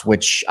props,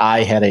 which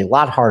I had a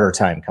lot harder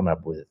time coming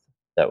up with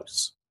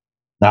those.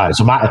 All right.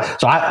 So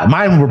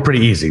mine were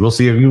pretty easy. We'll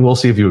see if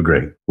you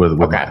agree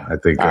with okay. Mine. I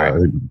think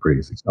pretty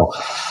easy. So, all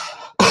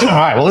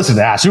right. Well, listen,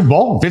 Super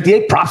Bowl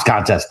 58 props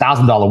contest,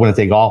 $1,000 winner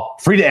take all,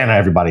 free to enter.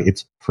 Everybody,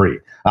 it's free.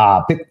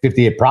 Pick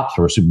 58 props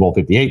for Super Bowl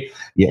 58.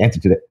 You enter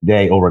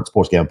today over at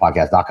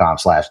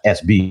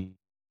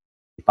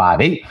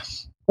sportsgamblingpodcast.com/SB58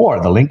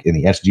 or the link in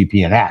the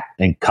SGPN app.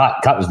 And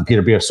Cut is the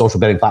peer-to-peer social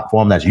betting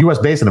platform that's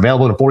U.S.-based and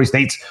available in 40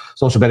 states.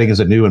 Social betting is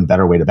a new and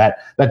better way to bet.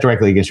 Bet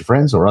directly against your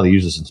friends or other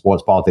users in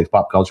sports, politics,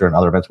 pop culture, and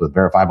other events with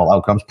verifiable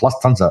outcomes, plus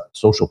tons of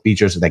social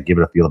features that give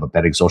it a feel of a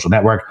betting social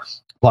network.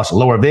 Plus,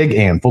 lower vig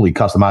and fully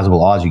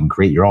customizable odds. You can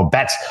create your own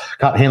bets.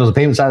 Cut handles the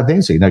payment side of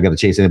things, so you're not going to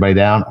chase anybody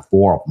down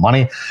for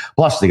money.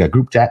 Plus, they got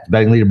group chat,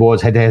 betting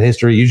leaderboards, head-to-head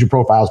history, user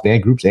profiles,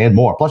 fan groups, and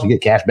more. Plus, you get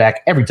cash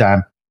back every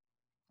time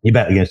you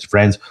bet against your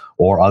friends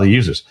or other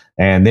users.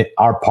 And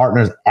our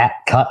partners at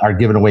Cut are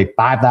giving away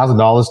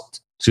 $5,000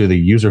 to the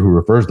user who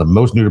refers the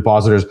most new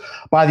depositors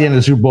by the end of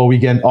the Super Bowl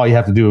weekend. All you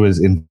have to do is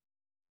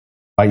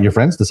invite your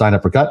friends to sign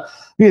up for Cut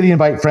via the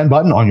invite friend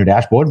button on your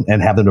dashboard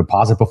and have them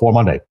deposit before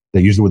Monday.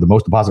 The user with the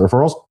most deposit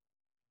referrals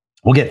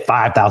will get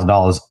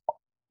 $5,000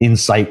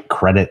 Insight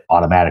credit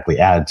automatically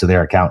added to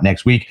their account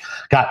next week.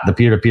 Cut, the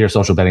peer-to-peer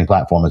social betting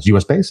platform, that's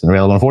US-based and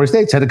available in 40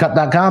 states. Head to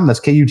cut.com, that's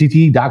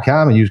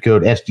KUTT.com, and use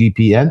code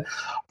SGPN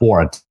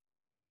for a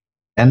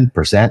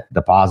 10%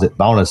 deposit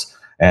bonus.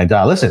 And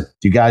listen, if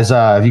you guys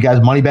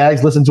money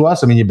bags, listen to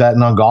us. I mean, you're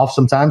betting on golf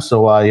sometimes,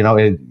 so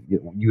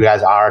you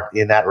guys are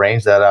in that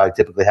range that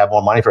typically have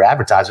more money for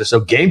advertisers.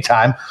 So Game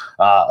Time,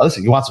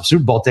 listen, you want some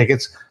Super Bowl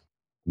tickets?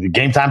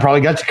 Game Time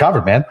probably got you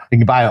covered, man. You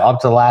can buy them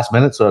up to the last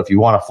minute. So if you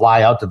want to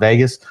fly out to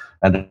Vegas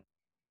and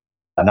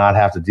not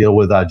have to deal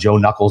with Joe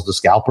Knuckles, the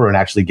scalper, and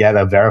actually get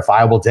a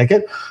verifiable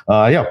ticket,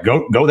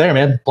 go there,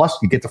 man. Plus,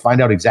 you get to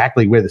find out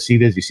exactly where the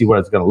seat is. You see what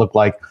it's going to look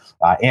like,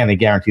 and they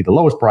guarantee the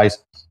lowest price.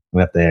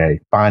 And if they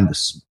find the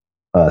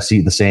seat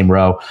in the same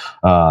row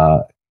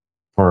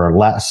for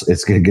less,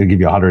 it's going to give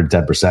you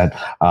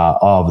 110%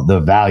 of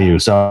the value.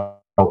 So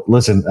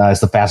listen,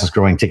 it's the fastest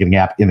growing ticketing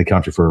app in the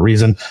country for a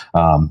reason.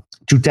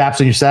 2 taps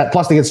and you're set.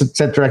 Plus, they get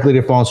sent directly to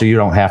your phone, so you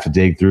don't have to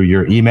dig through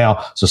your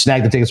email. So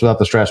snag the tickets without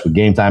the stress with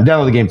Game Time.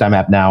 Download the Game Time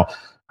app now.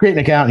 Create an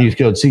account and use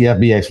code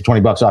CFBX for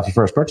 $20 off your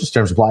first purchase.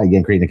 Terms apply.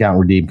 Again, create an account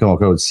and redeem promo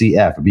code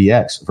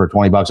CFBX for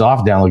 $20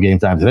 off. Download Game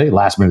Time today.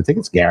 Last minute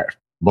tickets,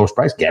 lowest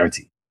price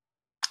guaranteed.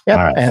 Yeah,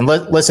 right. And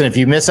listen, if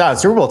you miss out on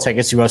Super Bowl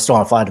tickets, you still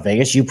want to fly to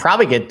Vegas, you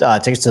probably get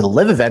tickets to the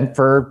live event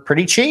for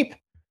pretty cheap.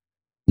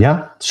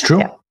 Yeah, it's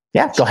true.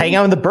 Yeah. Go hang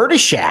out in the Birdie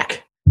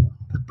Shack.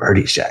 The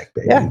Birdie Shack,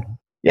 baby.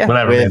 Yeah.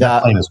 Whatever. Man,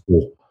 that plane is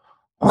cool.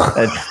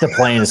 The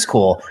plane is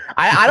cool.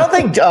 I don't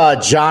think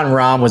John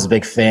Rahm was a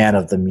big fan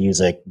of the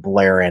music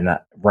blaring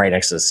right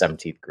next to the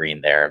 17th green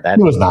there.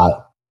 He was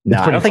not. No,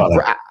 I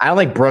don't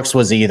think Brooks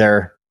was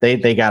either.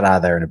 They got out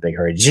of there in a big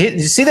hurry. Did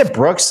you see that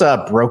Brooks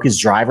broke his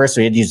driver,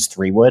 so he had to use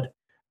 3-wood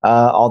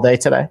all day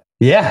today?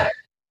 Yeah.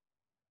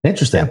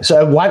 Interesting. Yeah.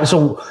 So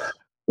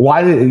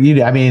why did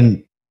you? I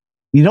mean,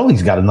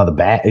 he's got another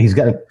bat. He's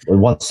got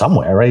one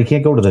somewhere, right? He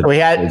can't go to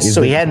the.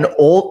 So he had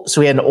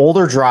an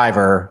older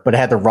driver, but it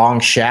had the wrong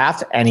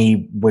shaft, and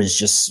he was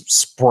just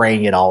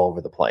spraying it all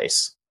over the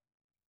place.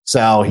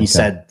 So he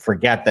said,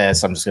 "Forget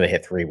this. I'm just going to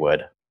hit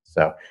 3-wood."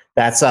 So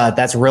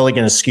that's really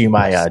going to skew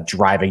my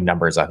driving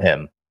numbers on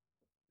him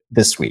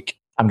this week.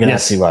 I'm going to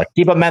have to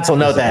keep a mental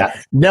note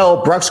that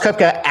Brooks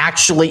Koepka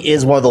actually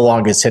is one of the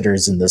longest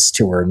hitters in this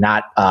tour,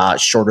 not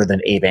shorter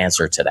than Abe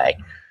Answer today.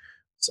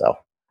 So,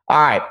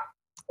 all right.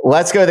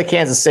 Let's go to the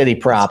Kansas City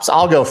props.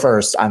 I'll go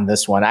first on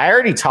this one. I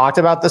already talked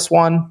about this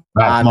one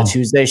on the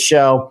Tuesday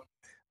show,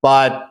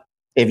 but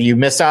if you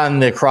missed out on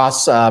the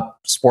cross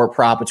sport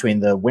prop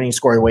between the winning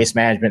score of Waste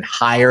Management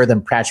higher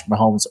than Patrick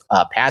Mahomes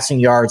passing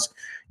yards,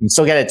 you can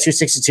still get it at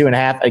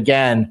 262.5.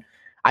 Again,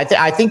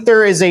 I think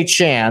there is a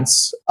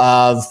chance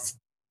of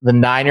the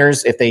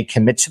Niners, if they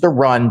commit to the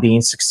run,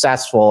 being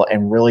successful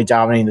and really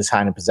dominating the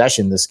time of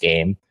possession this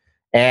game.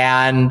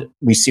 And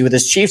we see with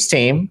this Chiefs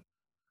team,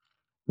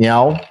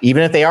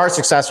 even if they are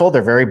successful,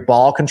 they're very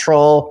ball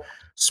control,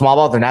 small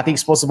ball. They're not the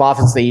explosive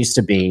offense they used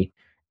to be.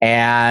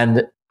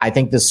 And I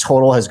think this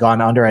total has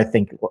gone under,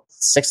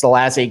 6 of the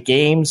last 8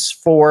 games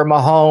for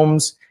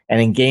Mahomes.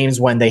 And in games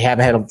when they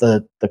haven't had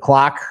the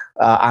clock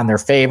on their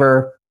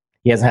favor,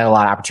 he hasn't had a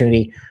lot of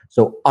opportunity.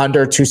 So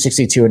under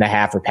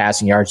 262.5 for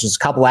passing yards. There's a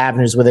couple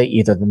avenues with it.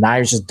 Either the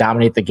Niners just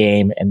dominate the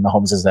game and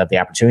Mahomes doesn't have the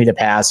opportunity to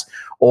pass,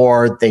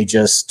 or they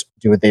just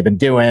do what they've been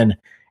doing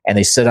and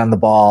they sit on the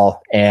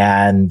ball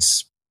and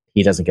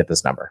he doesn't get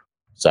this number.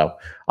 So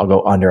I'll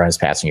go under on his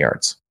passing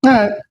yards. All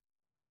right.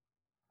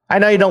 I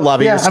know you don't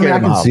love it. Yeah, I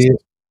can see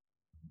it.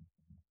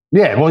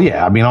 Yeah, well,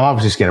 yeah. I mean, I'm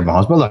obviously scared of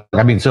Mahomes, but look,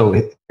 I mean, so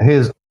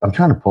I'm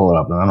trying to pull it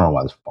up, and I don't know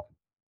why this fucking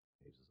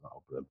page is not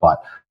open,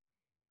 But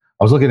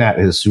I was looking at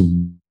his Super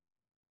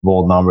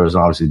Bowl numbers,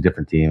 and obviously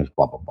different teams,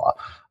 blah blah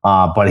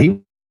blah. But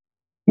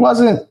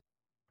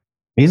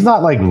he's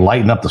not like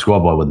lighting up the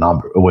scoreboard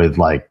with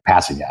like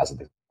passing yards.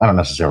 I don't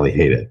necessarily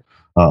hate it.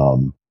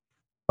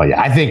 But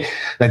yeah, I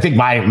think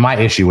my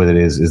issue with it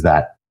is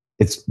that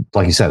it's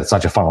like you said, it's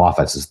such a funnel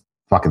offense. It's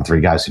fucking three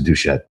guys who do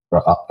shit,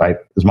 right?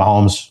 There's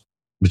Mahomes,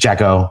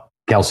 Pacheco,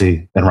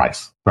 Kelsey, and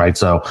Rice, right?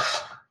 So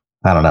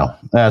I don't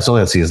know. So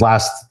let's see his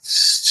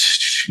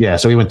last. Yeah,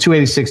 so he went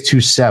 286,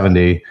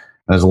 270,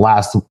 and his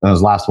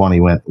last one he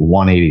went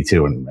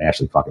 182, and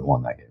actually fucking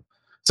won that game.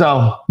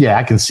 So yeah,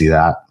 I can see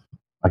that.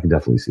 I can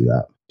definitely see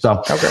that.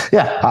 So okay.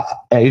 Yeah,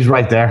 he's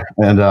right there,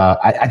 and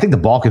I think the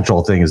ball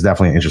control thing is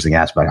definitely an interesting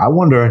aspect. I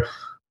wonder.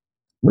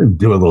 Let me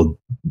do a little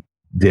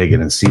digging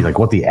and see like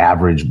what the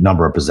average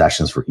number of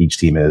possessions for each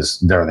team is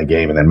during the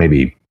game, and then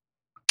maybe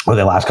or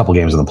the last couple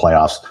games in the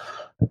playoffs,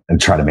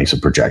 and try to make some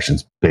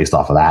projections based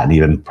off of that, and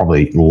even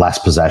probably less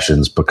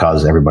possessions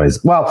because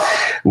everybody's well.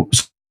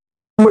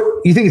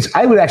 You think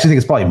I would actually think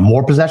it's probably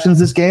more possessions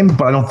this game,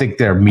 but I don't think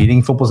they're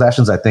meaningful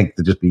possessions. I think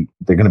they're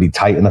going to be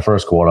tight in the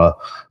first quarter,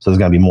 so there's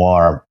going to be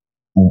more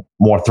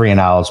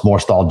 3-and-outs, more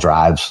stalled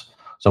drives,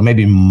 so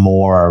maybe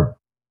more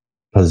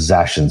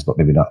possessions, but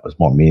maybe not as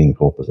more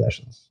meaningful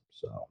possessions.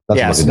 So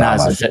that's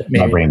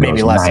my brain maybe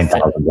goes less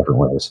 9,000 different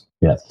ways.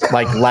 Yeah,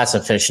 like less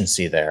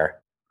efficiency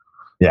there.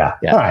 Yeah.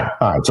 All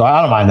right. So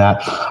I don't mind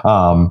that.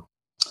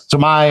 So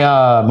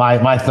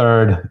my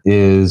third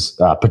is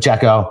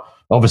Pacheco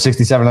over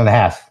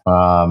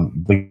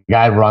 67.5. The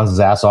guy runs his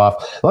ass off.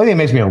 The only thing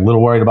that makes me a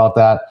little worried about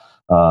that.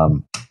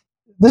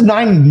 There's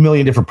 9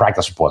 million different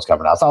practice reports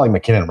coming out. It's not like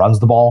McKinnon runs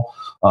the ball.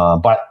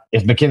 But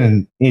if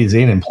McKinnon is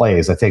in and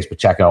plays, that takes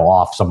Pacheco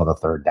off some of the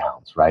third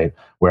downs, right?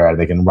 Where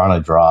they can run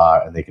a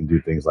draw and they can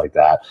do things like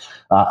that.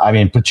 I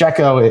mean,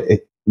 Pacheco,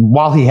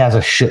 while he has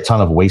a shit ton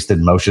of wasted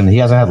motion, he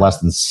hasn't had less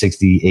than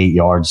 68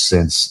 yards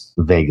since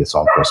Vegas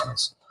on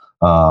Christmas.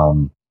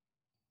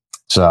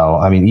 So,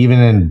 I mean, even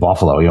in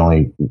Buffalo, he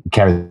only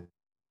carried the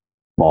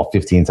ball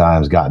 15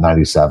 times, got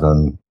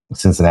 97.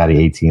 Cincinnati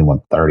 18,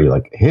 130.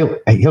 Like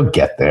he'll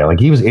get there.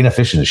 Like he was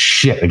inefficient as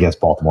shit against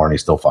Baltimore, and he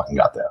still fucking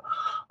got there.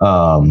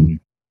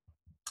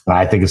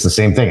 I think it's the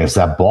same thing. It's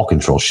that ball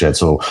control shit.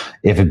 So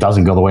if it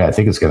doesn't go the way I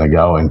think it's going to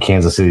go, and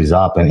Kansas City's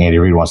up, and Andy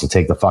Reid wants to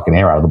take the fucking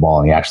air out of the ball,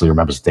 and he actually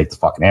remembers to take the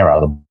fucking air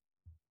out of the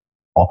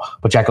ball,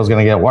 Pacheco's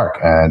going to get work,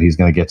 and he's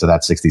going to get to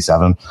that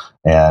 67.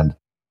 And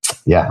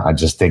yeah, I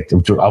just think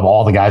of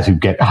all the guys who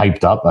get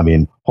hyped up, I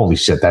mean, holy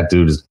shit, that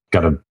dude is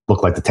going to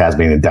look like the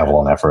Tasmanian devil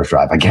on that first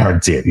drive. I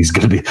guarantee it. He's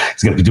going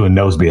to be doing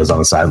nose beers on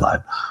the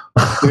sideline.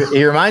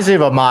 He reminds me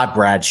of Ahmad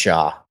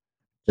Bradshaw.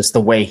 Just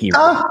the way he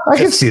I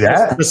can see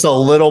that. Just a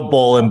little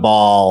bowling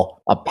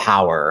ball of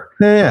power.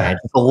 Yeah.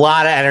 A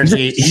lot of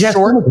energy. He's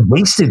short,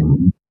 wasted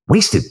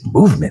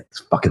movement. It's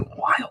fucking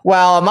wild.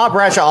 Well, Ahmad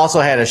Bradshaw also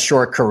had a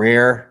short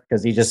career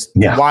because he just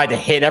wanted to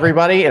hit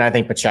everybody. And I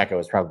think Pacheco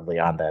was probably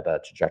on that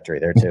trajectory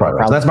there too.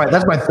 Right. So that's my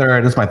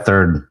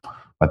third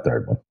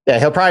one. Yeah,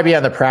 he'll probably be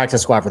on the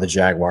practice squad for the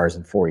Jaguars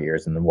in 4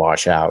 years and then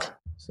wash out.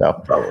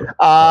 So,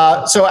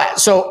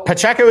 so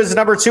Pacheco is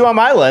number 2 on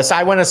my list.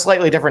 I went a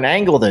slightly different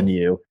angle than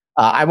you.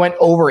 I went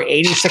over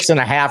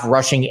 86.5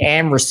 rushing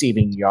and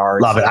receiving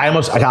yards. Love it. I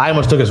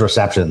almost took his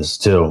receptions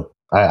too.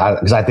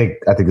 Because I think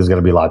there's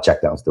going to be a lot of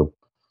checkdowns too.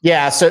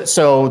 Yeah.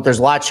 So there's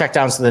a lot of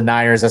checkdowns to the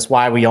Niners. That's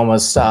why we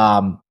almost,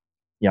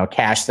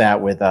 cashed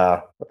that with,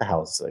 what the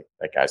hell is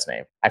that guy's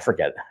name? I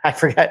forget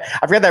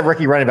that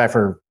rookie running back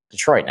for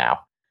Detroit now.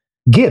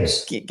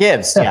 Gibbs.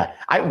 Yeah.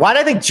 Why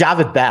did I think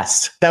Javid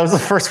Best? That was the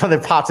first one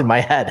that popped in my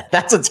head.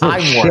 That's a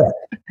time warp.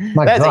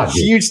 That's a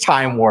huge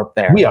time warp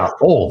there. We are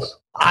old.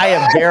 I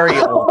am very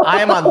old.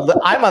 I'm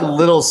on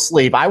little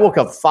sleep. I woke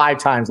up 5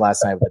 times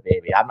last night with a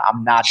baby.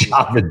 I'm not doing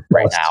good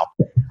right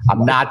now.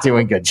 I'm not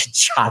doing good.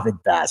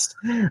 Javid Best.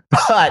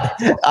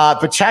 But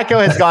Pacheco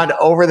has gone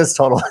over this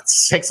total in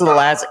 6 of the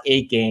last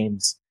 8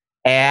 games.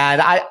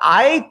 And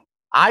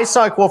I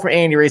saw a quote from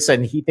Andy Reid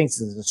saying he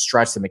thinks it's a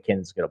stretch that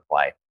McKinnon's going to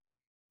play.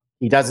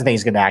 He doesn't think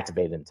he's going to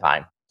activate in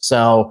time.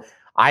 So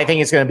I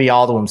think it's going to be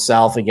all to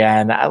himself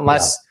again,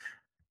 unless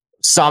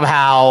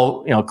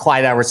somehow,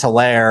 Clyde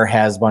Edwards-Helaire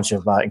has a bunch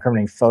of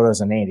incriminating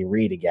photos on Andy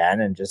Reid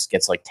again and just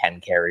gets like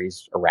 10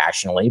 carries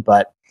irrationally.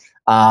 But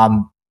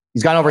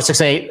he's gone over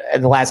 6-8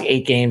 in the last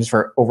 8 games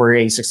for over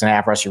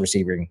 86.5 rushing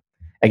receiving.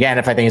 Again,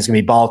 if I think it's going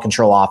to be ball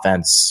control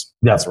offense,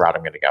 that's the route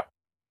I'm going to go.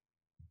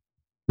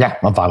 Yeah,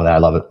 I'm fine with that. I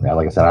love it. Yeah,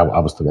 like I said, I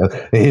was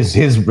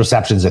his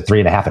receptions at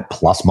 3.5 at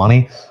plus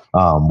money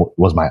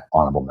was my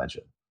honorable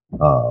mention.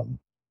 I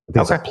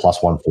think it's a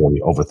plus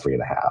 140 over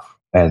 3.5.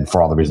 And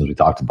for all the reasons we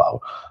talked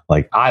about,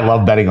 like I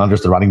love betting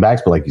unders to running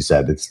backs, but like you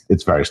said,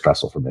 it's very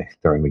stressful for me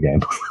during the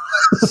game.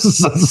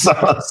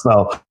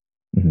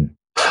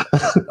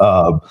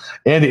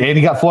 And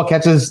he got 4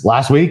 catches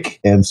last week,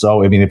 and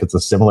so I mean, if it's a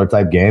similar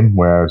type game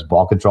where it's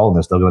ball control and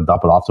they're still going to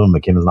dump it off to him,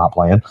 McKinnon's not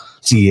playing.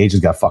 CEH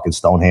has got fucking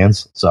stone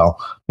hands, so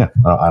yeah,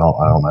 I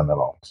don't mind that at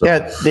all. So.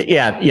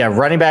 Yeah.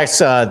 Running backs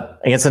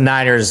against the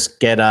Niners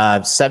get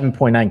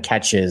 7.9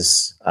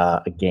 catches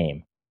a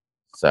game.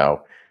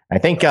 So I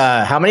think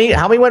how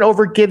many went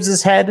over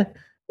Gibbs's head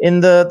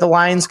in the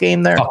Lions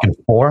game there? Fucking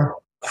four.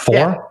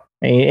 Yeah.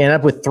 And he ended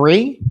up with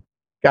 3.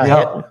 Got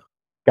hit.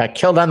 Got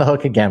killed on the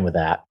hook again with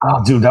that.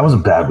 Oh, dude, that was a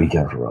bad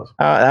weekend for us.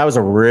 That was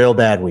a real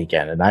bad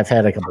weekend, and I've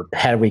had a couple of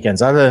bad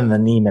weekends other than the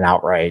Neiman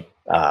outright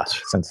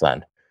since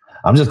then.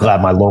 I'm just glad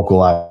my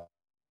local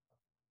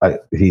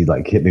he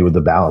like hit me with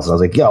the balance. I was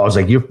like, yo, I was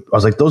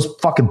like, those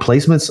fucking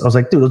placements. I was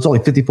like, dude, it's only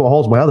 54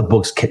 holes. My other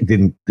books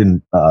didn't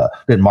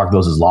mark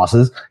those as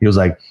losses. He was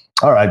like,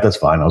 all right, that's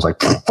fine. I was like,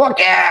 fuck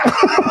yeah.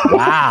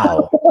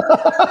 Wow.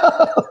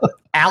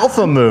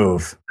 Alpha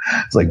move.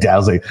 It's like, Dad, I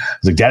was like,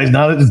 Daddy's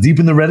not as deep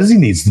in the red as he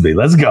needs to be.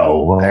 Let's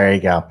go. Well, there you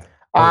go.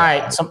 All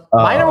right. So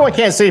my number one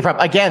Kansas City prop.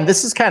 Again,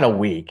 this is kind of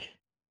weak.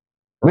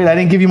 Wait, I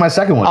didn't give you my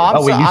second one.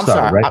 Wait, you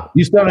started, right?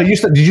 You started.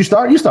 Did you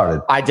start? You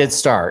started. I did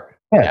start.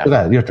 Yeah. Go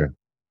ahead. Your turn.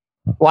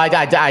 Well,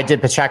 I did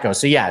Pacheco.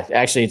 So yeah,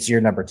 actually, it's your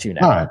number 2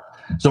 now. All right.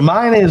 So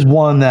mine is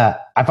one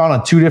that I found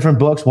on 2 different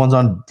books. One's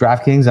on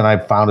DraftKings, and I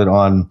found it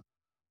on,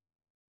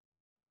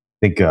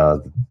 I think,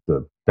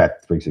 the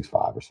Bet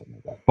 365 or something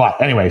like that. But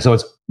anyway, so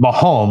it's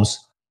Mahomes,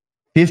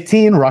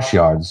 15 rush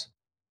yards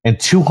and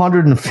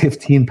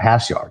 215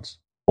 pass yards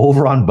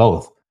over on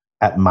both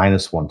at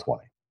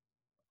 -120.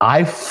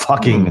 I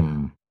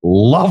fucking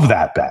love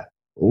that bet.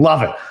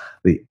 Love it.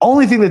 The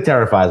only thing that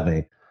terrifies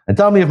me, and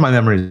tell me if my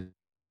memory is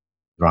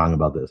wrong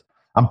about this,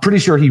 I'm pretty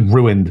sure he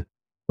ruined,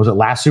 was it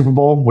last Super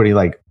Bowl where he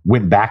like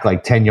went back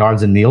like 10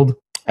 yards and kneeled?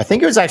 I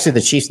think it was actually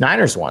the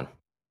Chiefs-Niners one.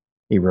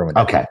 He ruined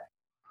it. Okay.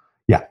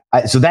 Yeah.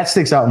 So that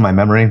sticks out in my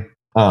memory.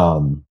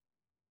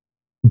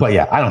 But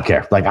yeah, I don't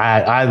care. Like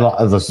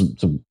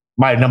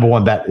my number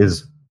one bet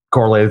is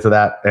correlated to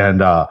that.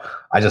 And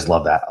I just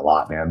love that a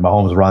lot, man.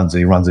 Mahomes runs and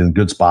he runs in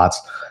good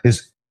spots.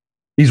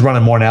 He's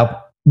running more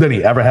now than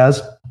he ever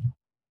has.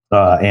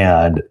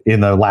 And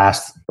in the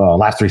last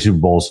 3 Super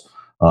Bowls,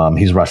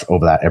 he's rushed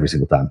over that every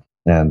single time.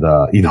 And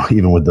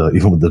even with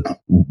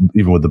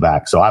the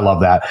back. So I love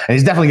that. And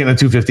he's definitely getting a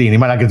 215. He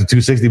might not get to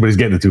 260, but he's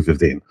getting a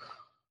 215.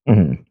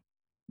 Mm-hmm.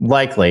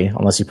 Likely,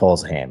 unless he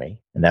pulls a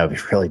hammy, and that would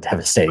be really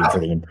devastating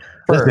for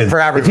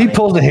everybody. If he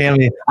pulls a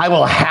hammy, I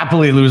will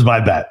happily lose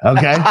my bet.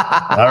 Okay,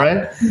 all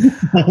right.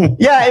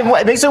 Yeah,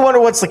 it makes me wonder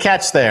what's the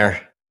catch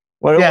there.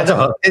 It's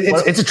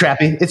a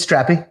trappy. It's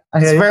trappy.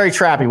 It's very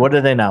trappy. What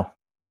do they know?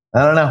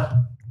 I don't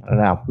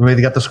know. Maybe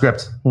they got the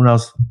script. Who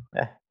knows?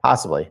 Yeah,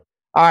 possibly.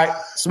 All right.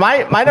 So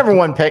my number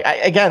one pick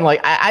I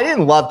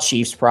didn't love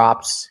Chiefs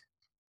props,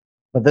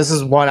 but this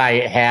is one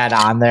I had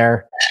on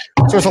there.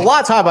 So there's a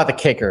lot of talk about the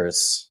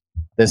kickers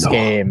this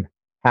game,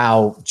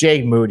 how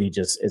Jake Moody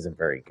just isn't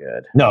very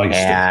good. No,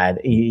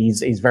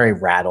 he's very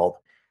rattled.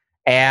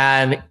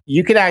 And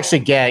you could actually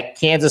get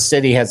Kansas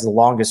City has the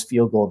longest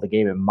field goal of the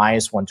game at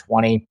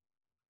 -120.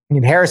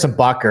 And Harrison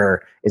Butker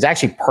is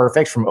actually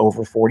perfect from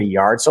over 40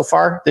 yards so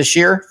far this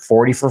year.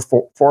 4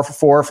 for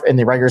 4 in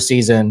the regular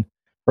season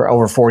for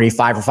over 40,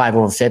 5 for 5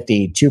 over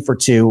 50, 2 for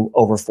 2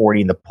 over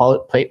 40 in the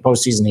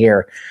postseason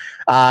here.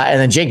 And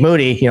then Jake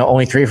Moody,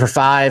 only 3 for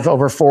 5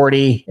 over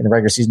 40 in the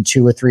regular season,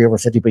 2 or 3 over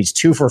 50, but he's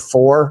 2 for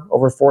 4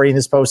 over 40 in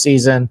this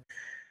postseason.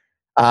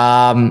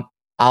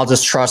 I'll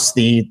just trust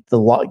the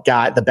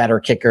guy, the better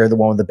kicker, the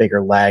one with the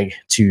bigger leg,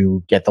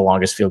 to get the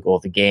longest field goal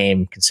of the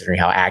game, considering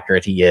how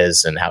accurate he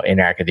is and how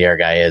inaccurate the other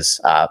guy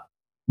is.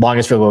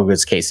 Longest field goal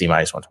is KC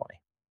 -120.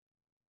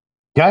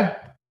 Okay,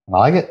 I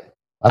like it.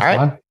 That's fine.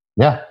 Right.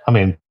 Yeah, I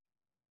mean,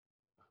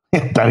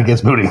 bet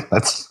against Moody.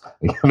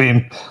 You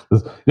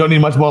don't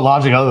need much more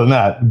logic other than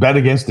that. Bet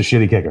against the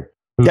shitty kicker.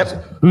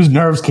 Whose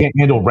nerves can't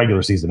handle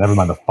regular season. Never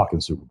mind the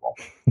fucking Super Bowl.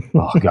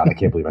 Oh God, I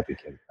can't believe I think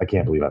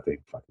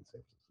fucking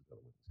safe.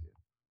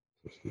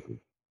 So stupid.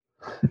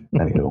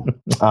 Anywho,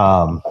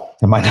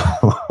 my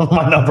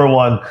number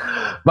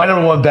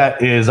one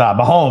bet is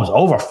Mahomes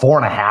over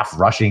 4.5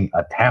 rushing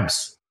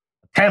attempts.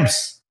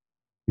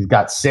 He's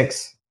got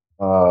 6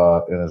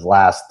 in his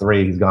last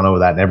 3. He's gone over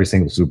that in every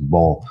single Super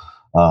Bowl.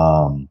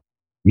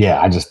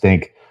 I just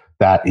think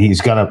that he's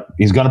gonna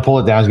pull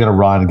it down. He's gonna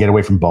run and get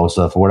away from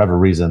Bosa for whatever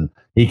reason.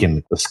 He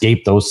can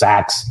escape those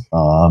sacks.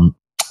 I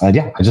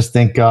just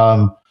think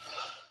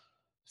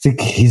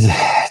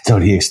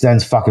he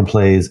extends fucking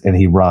plays and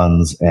he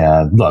runs.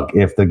 And look,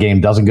 if the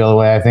game doesn't go the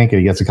way I think, and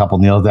he gets a couple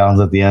kneel downs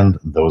at the end,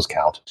 those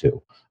count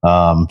too.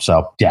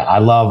 I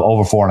love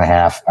over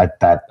 4.5. I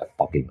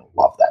fucking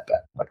love that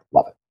bet.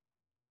 Love it.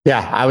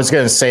 Yeah, I was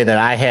going to say that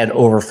I had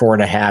over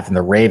 4.5 in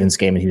the Ravens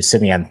game, and he was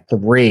sitting on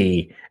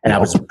 3, and I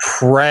was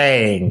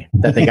praying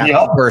that they got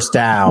the first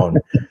down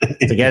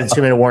to get a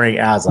 2-minute warning.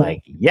 And I was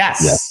like,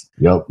 yes.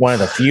 One of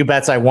the few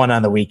bets I won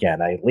on the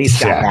weekend. I at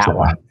least got that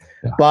one.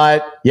 Yeah.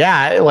 But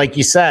like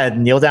you said,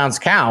 kneel downs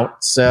count.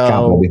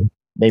 So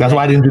maybe that's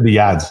why I didn't do the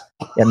odds.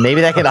 Yeah,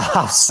 maybe that could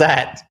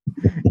offset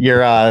your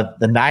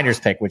the Niners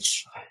pick,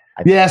 which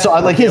So here's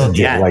the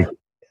deal.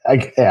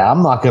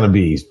 I'm not going to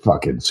be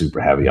fucking super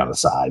heavy on the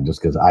side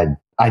just because I'm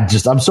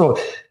so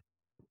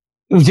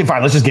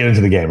fine. Let's just get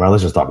into the game, right?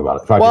 Let's just talk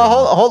about it. Hold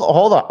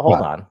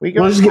on.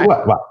 Let's just get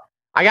what?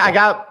 I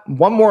got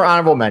one more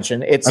honorable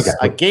mention. It's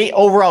a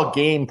overall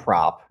game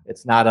prop.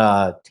 It's not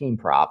a team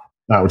prop.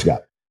 All right, what you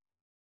got?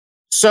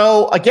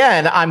 So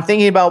again, I'm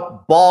thinking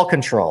about ball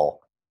control.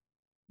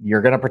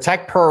 You're going to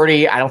protect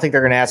Purdy. I don't think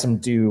they're going to ask him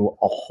to do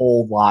a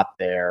whole lot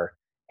there.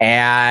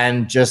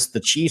 And just the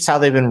Chiefs, how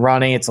they've been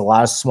running, it's a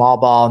lot of small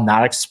ball,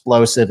 not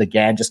explosive.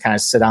 Again, just kind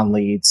of sit on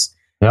leads.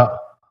 Yeah.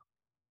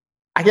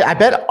 I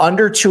bet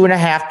under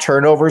 2.5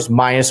 turnovers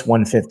minus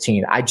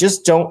 115. I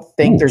just don't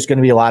think there's going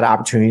to be a lot of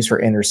opportunities for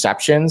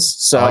interceptions.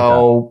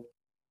 So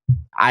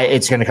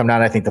it's going to come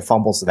down, I think, the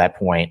fumbles at that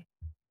point.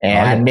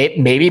 And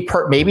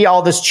maybe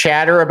all this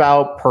chatter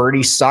about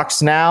Purdy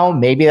sucks now.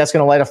 Maybe that's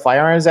going to light a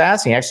fire on his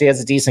ass. He actually has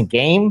a decent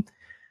game.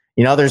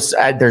 You know, there's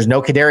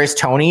no Kadarius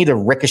Toney to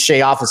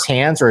ricochet off his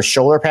hands or his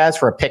shoulder pads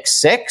for a pick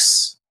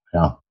 6.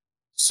 Yeah.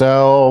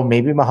 So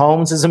maybe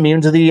Mahomes is immune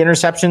to the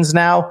interceptions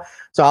now.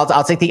 So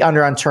I'll take the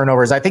under on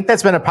turnovers. I think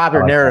that's been a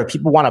popular narrative.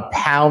 People want to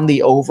pound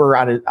the over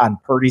on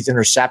Purdy's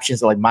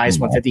interceptions at like minus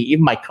 150.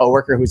 Even my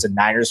coworker, who's a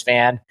Niners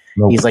fan,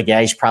 he's like,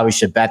 yeah, you probably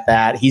should bet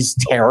that. He's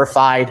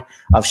terrified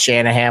of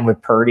Shanahan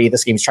with Purdy.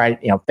 This game's trying,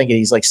 thinking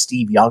he's like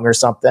Steve Young or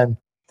something.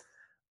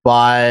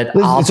 But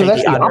I'll take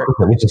the under.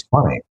 Opposite, which is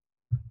funny.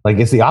 Like,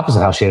 it's the opposite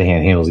how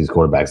Shanahan handles these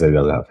quarterbacks that he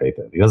doesn't have faith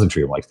in. He doesn't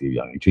treat them like Steve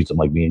Young. He treats them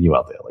like me and you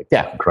out there. Like,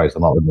 yeah, Christ,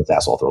 I'm not letting this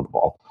asshole throw the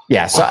ball.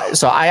 Yeah,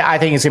 so I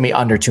think it's going to be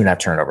under 2.5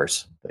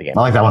 turnovers for the game.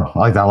 I like that one. I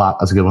like that a lot.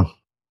 That's a good one.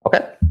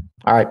 Okay.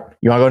 All right.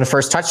 You want to go into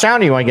first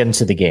touchdown, or you want to get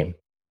into the game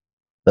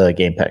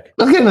pick?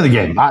 Let's get into the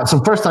game. So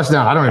first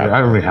touchdown, I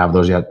don't really have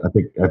those yet. I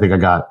think I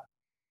got.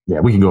 Yeah,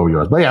 we can go over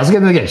yours. But yeah, let's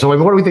get into the game. So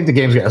what do we think the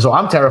game's going to? So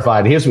I'm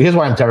terrified. Here's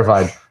why I'm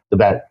terrified to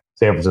bet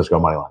San Francisco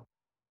money line.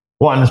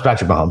 One is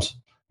Patrick Mahomes.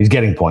 He's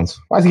getting points.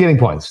 Why is he getting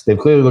points? They've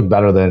clearly looked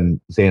better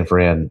than San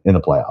Fran in the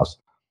playoffs.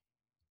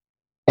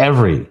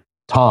 Every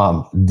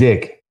Tom,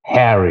 Dick,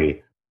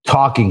 Harry,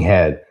 talking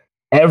head,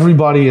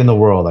 everybody in the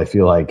world, I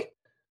feel like,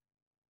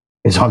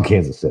 is on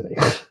Kansas City.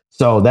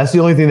 So that's the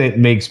only thing that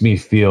makes me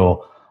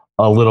feel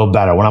a little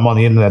better. When I'm on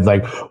the internet,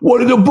 like, what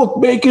do the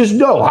bookmakers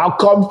know? How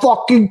come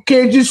fucking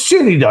Kansas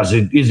City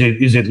doesn't? Is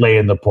it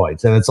laying the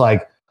points? And it's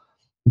like,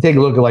 take a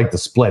look at like the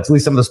splits. At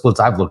least some of the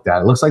splits I've looked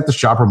at, it looks like the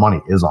sharper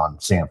money is on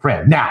San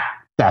Fran. Now,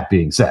 that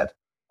being said,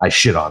 I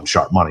shit on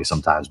sharp money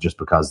sometimes just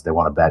because they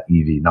want to bet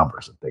EV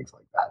numbers and things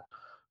like that.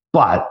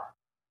 But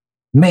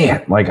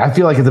man, like, I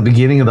feel like at the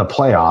beginning of the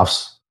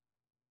playoffs,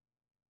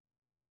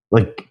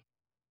 like,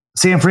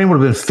 San Fran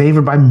would have been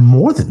favored by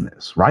more than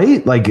this,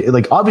 right?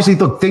 Like obviously,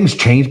 look, things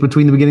changed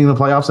between the beginning of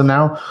the playoffs and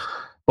now,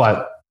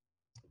 but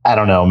I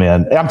don't know,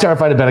 man. I'm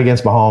terrified to bet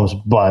against Mahomes,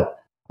 but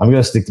I'm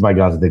going to stick to my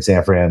guns and think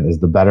San Fran is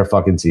the better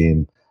fucking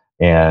team.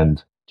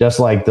 And just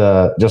like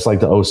the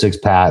 06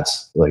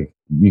 Pats, like,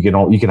 you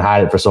can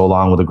hide it for so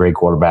long with a great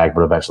quarterback,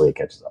 but eventually it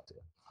catches up to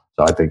you.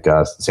 So I think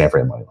San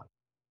Fran money line.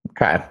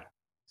 Okay.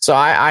 So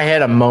I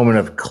had a moment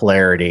of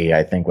clarity,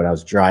 I think, when I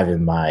was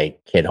driving my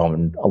kid home,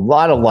 and a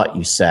lot of what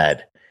you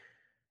said.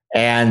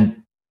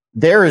 And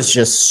there is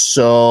just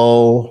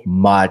so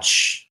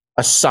much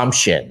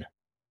assumption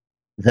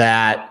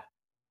that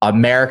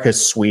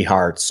America's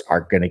sweethearts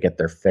are going to get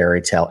their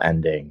fairy tale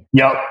ending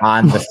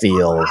on the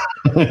field.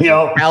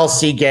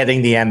 Kelsey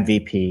getting the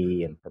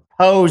MVP and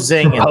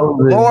proposing.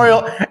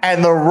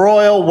 And the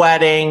royal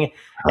wedding,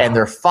 and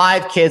their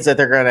 5 kids that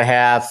they're going to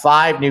have,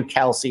 5 new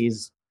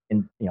Kelseys,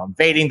 and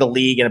invading the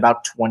league in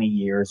about 20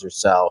 years or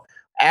so.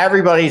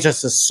 Everybody's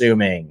just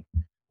assuming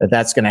that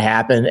that's going to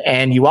happen.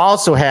 And you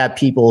also have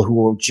people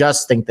who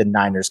just think the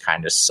Niners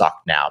kind of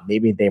suck now.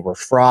 Maybe they were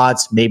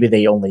frauds. Maybe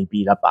they only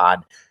beat up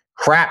on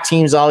crap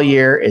teams all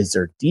year. Is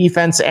their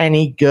defense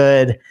any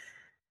good?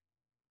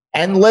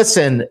 And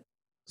listen,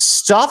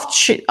 stuff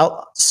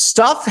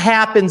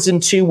happens in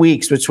 2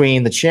 weeks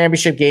between the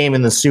championship game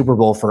and the Super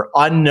Bowl for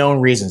unknown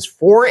reasons.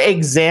 For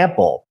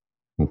example,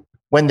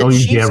 when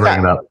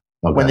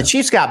the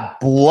Chiefs got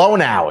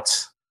blown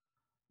out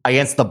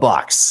against the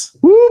Bucs.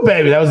 Woo,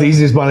 baby, that was the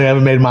easiest money I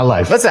ever made in my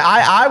life. Listen,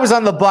 I was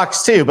on the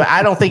Bucs too, but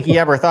I don't think he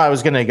ever thought it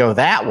was going to go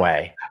that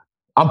way.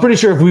 I'm pretty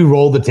sure if we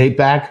roll the tape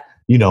back,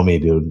 you know me,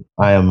 dude.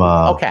 I am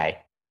okay.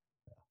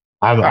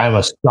 I'm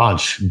a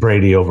staunch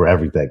Brady over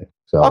everything.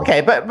 So okay,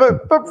 but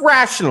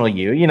rational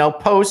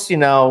post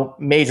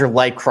major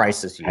life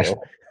crisis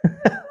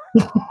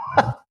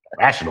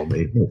Rational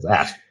me.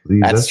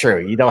 That's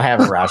true. You don't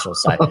have a rational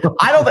side.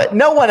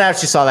 No one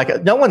actually saw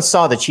that. No one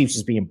saw the Chiefs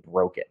as being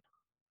broken.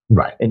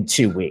 Right. In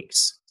 2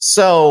 weeks.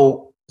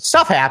 So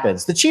stuff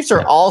happens. The Chiefs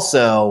are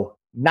also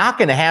not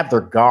going to have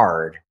their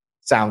guard.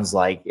 Sounds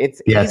like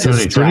it's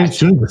Tony's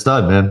the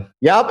stud, man.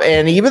 Yep.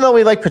 And even though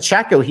we like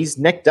Pacheco, he's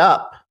nicked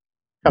up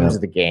comes to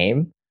the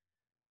game.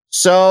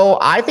 So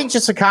I think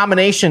just a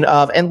combination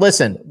of, and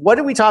listen, what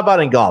do we talk about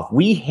in golf?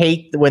 We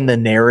hate when the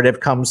narrative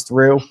comes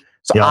through.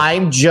 So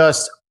I'm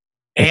just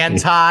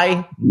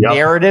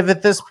anti-narrative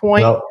at this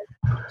point.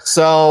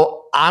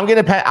 So I'm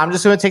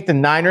just going to take the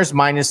Niners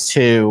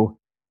 -2.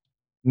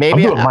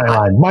 Maybe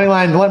money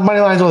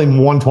line's only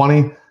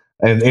 120,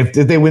 and if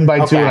they win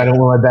by 2 and I don't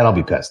win my bet, I'll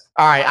be pissed.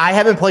 All right, I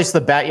haven't placed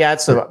the bet yet,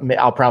 so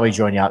I'll probably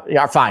join you out.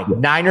 Yeah, fine.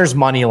 Niners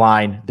money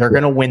line. They're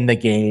going to win the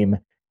game.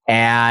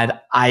 And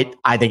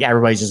I think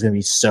everybody's just going to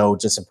be so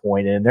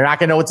disappointed, and they're not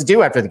going to know what to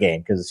do after the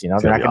game because they're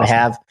not going to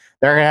have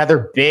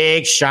their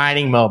big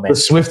shining moment. The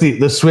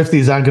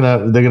Swifties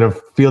they're gonna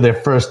feel their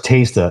first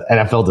taste of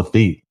NFL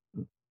defeat.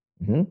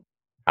 Mm-hmm.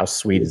 How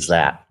sweet is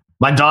that?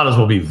 My daughters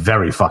will be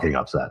very fucking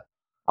upset.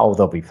 Oh,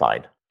 they'll be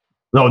fine.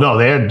 No,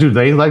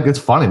 they like it's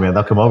funny, man.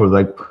 They'll come over.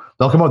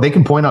 They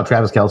can point out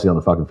Travis Kelce on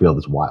the fucking field.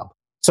 It's wild.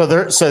 So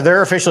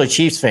they're officially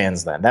Chiefs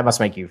fans then. That must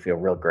make you feel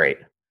real great.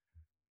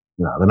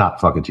 No, they're not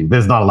fucking Chiefs.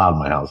 There's not allowed in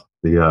my house.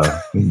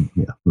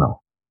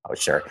 No. Oh,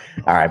 sure.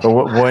 All right, but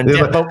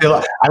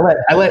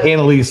I let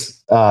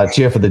Annalise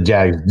cheer for the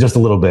Jags just a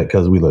little bit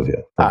because we live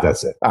here.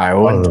 That's it.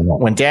 All right.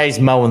 When Daddy's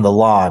mowing the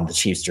lawn, the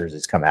Chiefs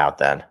jerseys come out.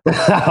 Then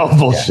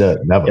bullshit.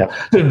 Yeah. Never.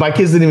 Yeah. Dude, my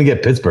kids didn't even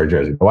get Pittsburgh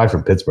jerseys. My wife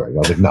from Pittsburgh. I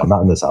was like, no,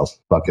 not in this house.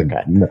 Fucking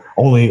no,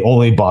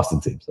 only Boston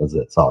teams. That's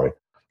it. Sorry.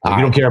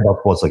 You don't care about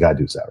sports like I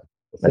do, Sarah.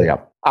 There you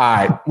go. All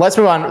right, let's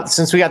move on.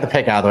 Since we got the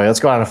pick out of the way,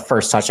 let's go on to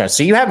first touchdown.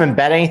 So you haven't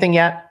bet anything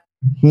yet?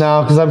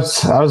 No, because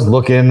I was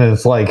looking, and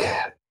it's like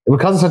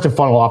because it's such a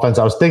funnel offense.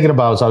 I was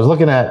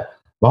looking at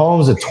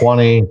Mahomes at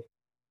 20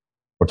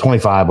 or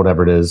 25,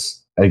 whatever it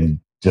is. I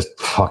just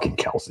fucking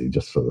Kelce,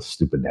 just for the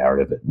stupid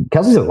narrative.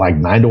 Kelsey's at like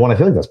 9-1. I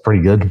feel like that's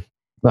pretty good.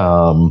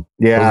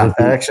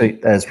 Actually,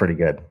 that's pretty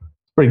good.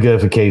 Pretty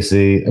good for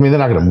KC. I mean, they're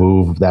not going to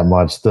move that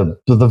much. The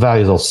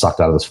value's all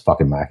sucked out of this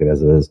fucking market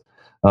as it is.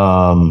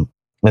 And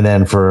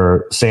then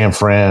for San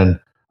Fran,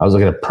 I was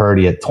looking at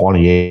Purdy at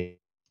 28.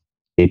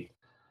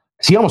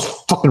 He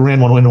almost fucking ran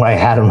one when I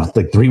had him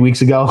like 3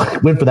 weeks ago.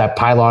 Went for that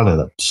pylon, and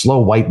the slow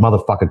white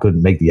motherfucker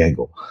couldn't make the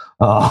angle.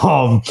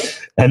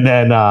 And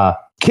then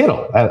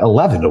Kittle at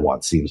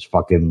 11-1 seems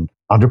fucking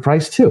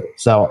underpriced too.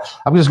 So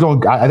I think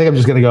I'm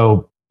just going to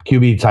go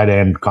QB tight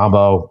end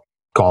combo,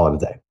 call it a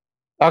day.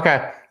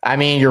 Okay. I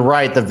mean, you're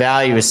right. The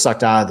value is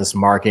sucked out of this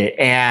market,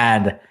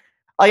 and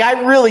like I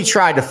really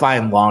tried to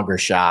find longer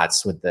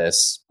shots with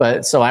this,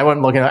 but so I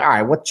went looking at all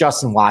right, what's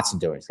Justin Watson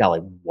doing? He's got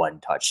like one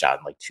touchdown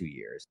in like 2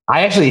 years.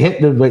 I actually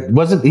hit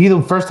wasn't he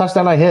the first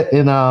touchdown I hit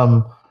in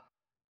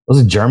was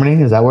it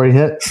Germany? Is that where he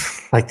hit?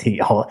 I don't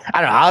know.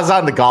 I was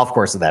on the golf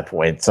course at that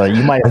point, so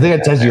you might. I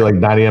think I texted you like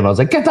 9 a.m. I was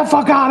like, get the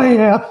fuck out of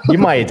here. You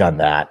might have done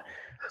that.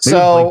 So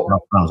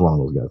I was one of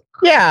those guys.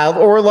 Yeah,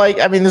 or like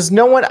I mean, there's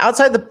no one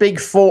outside the big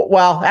four.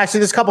 Well, actually,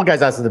 there's a couple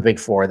guys outside the big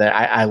four that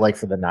I like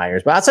for the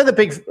Niners, but outside the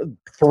big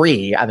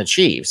three on the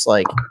Chiefs,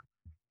 like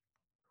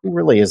who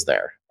really is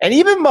there? And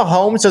even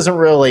Mahomes doesn't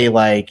really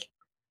like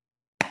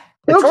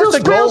towards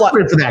the goal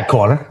line for that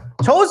corner.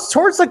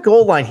 Towards the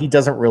goal line, he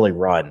doesn't really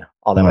run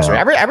all that much.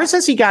 Ever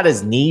since he got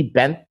his knee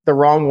bent the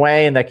wrong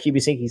way and that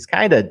QB sneak, he's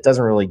kind of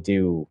doesn't really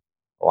do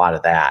a lot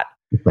of that.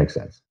 It makes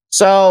sense.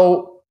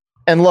 So.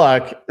 And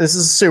look, this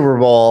is a Super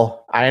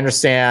Bowl. I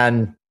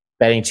understand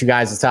betting two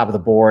guys at the top of the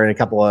board and a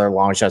couple other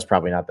long shots,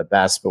 probably not the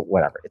best, but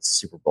whatever. It's a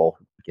Super Bowl.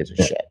 Who gives a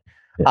shit?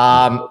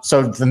 Yeah.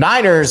 So the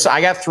Niners,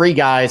 I got three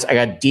guys. I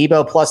got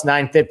Debo plus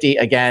 950.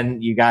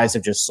 Again, you guys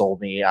have just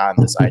sold me on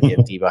this idea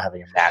of Debo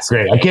having a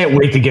massive game. I can't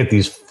wait to get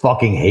these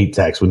fucking hate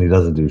texts when he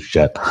doesn't do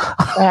shit.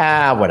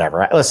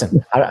 Whatever.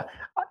 Listen, I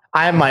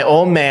am my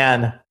own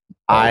man.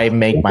 I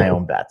make my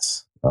own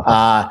bets.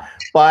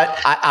 But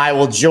I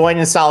will join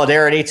in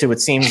solidarity to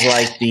what seems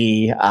like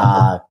the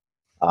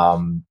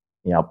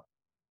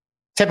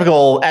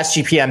typical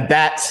SGPN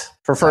bet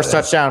for first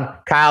touchdown.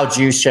 Kyle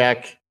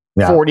Juszczyk,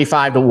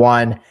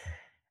 45-1,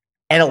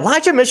 and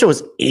Elijah Mitchell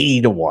was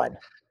 80-1.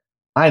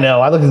 I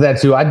know. I looked at that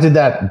too. I did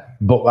that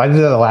the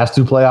last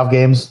two playoff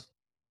games,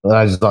 and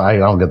I just thought I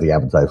don't get the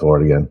appetite for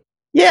it again.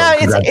 Yeah,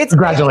 so it's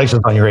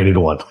congratulations on your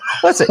 80-1.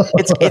 Listen,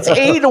 it's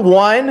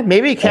 80-1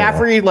 Maybe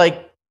McCaffrey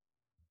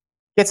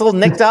gets a little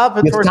nicked up.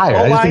 Gets tired.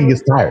 I just think he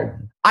gets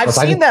tired. I've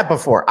seen that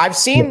before. I've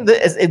seen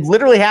it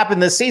literally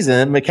happened this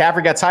season.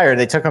 McCaffrey got tired.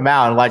 They took him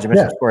out, and Elijah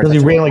Mitchell scored.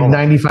 Because he ran like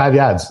 95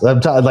 yards.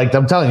 I'm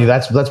telling you,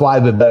 that's why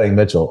I've been betting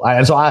Mitchell.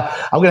 I'm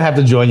going to have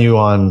to join you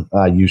on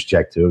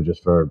Juszczyk too,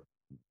 just for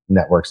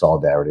network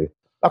solidarity.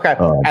 Okay,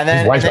 and then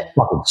his wife's a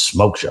fucking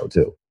smoke show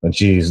too, and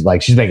she's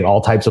making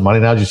all types of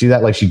money now. Did you see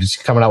that? Like she's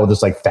coming out with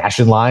this like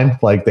fashion line.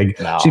 Like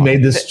she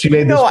made this.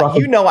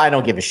 I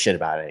don't give a shit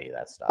about any of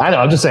that stuff. I know.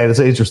 I'm just saying it's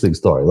an interesting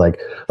story.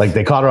 Like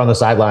they caught her on the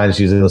sideline.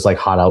 She's in this like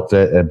hot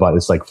outfit, but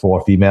it's like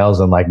 4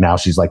 females, and like now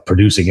she's like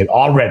producing it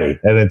already,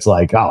 and it's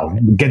like, oh,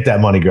 get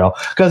that money, girl.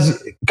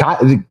 Because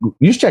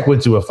Juszczyk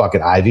went to a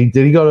fucking Ivy.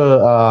 Did he go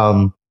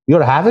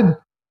to Harvard?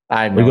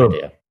 I have no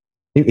idea.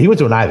 He went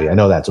to an Ivy. I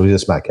know that. So he's a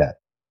smart cat.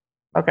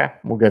 Okay,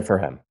 well, good for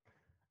him.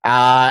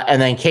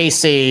 And then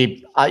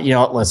KC,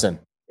 listen,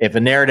 if a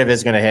narrative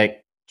is going to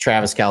hit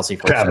Travis Kelce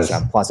for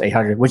touchdown plus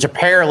 800, which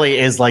apparently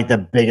is like the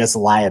biggest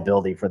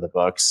liability for the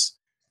books.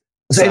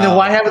 So then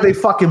why haven't they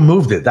fucking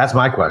moved it? That's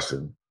my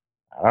question.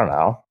 I don't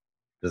know.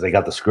 Because they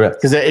got the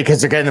script.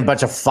 Because they're getting a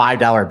bunch of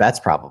 $5 bets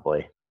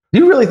probably. Do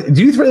you really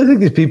think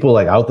these people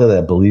like out there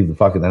that believe the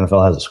fucking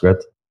NFL has a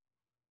script?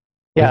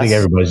 Yeah. I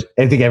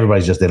think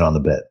everybody's just in on the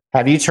bit.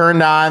 Have you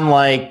turned on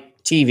like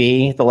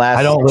TV the last?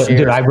 I don't,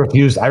 dude. I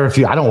refuse. I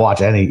don't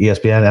watch any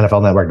ESPN,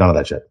 NFL Network, none of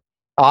that shit.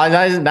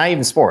 Not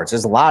even sports.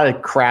 There's a lot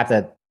of crap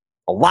that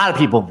a lot of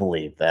people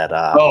believe that.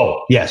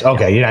 Oh, yes.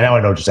 Okay. Yeah, now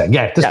I know what you're saying.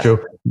 Yeah, that's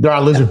true. There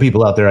are lizard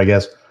people out there, I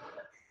guess.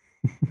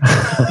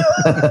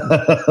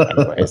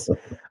 Anyways,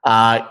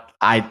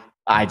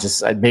 I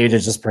just maybe to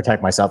just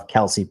protect myself,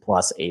 Kelsey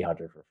plus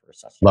 800 for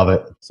first touchdown. Love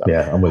it. So,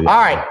 yeah, I'm with you. All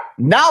right,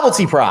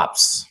 novelty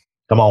props.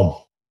 Come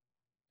on.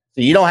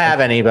 So you don't have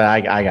any, but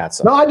I got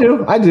some. No, I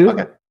do.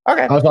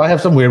 Okay. So I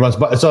have some weird ones.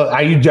 But so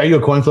are you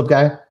a coin flip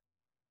guy?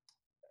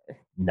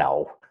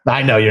 No.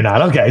 I know you're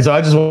not. Okay, so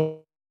I just wanted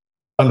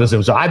to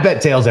assume. So I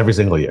bet tails every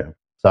single year.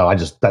 So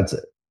that's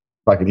it.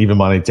 Fucking even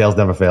money. Tails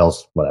never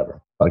fails.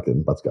 Whatever.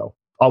 Fucking let's go.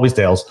 Always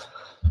tails.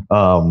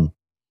 So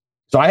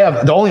I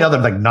have the only other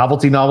like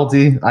novelty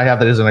I have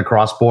that isn't a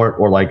cross sport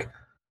or like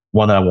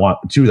one that I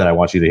want you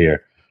to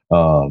hear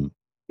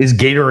is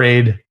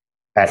Gatorade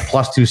at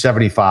plus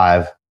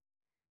 275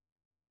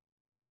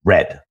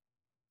 red.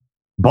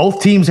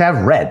 Both teams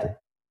have red.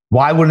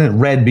 Why wouldn't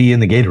red be in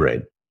the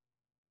Gatorade?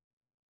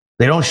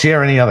 They don't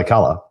share any other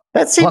color.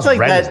 That seems like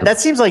that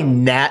seems like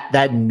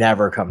that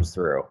never comes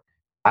through.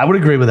 I would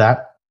agree with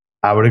that.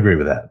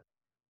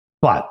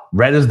 But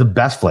red is the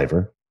best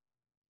flavor.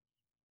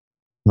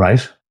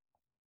 Right?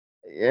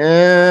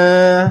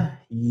 Yeah.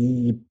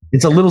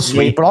 It's a little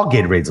sweet, but all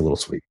Gatorade's a little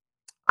sweet.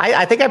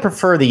 I think I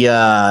prefer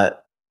the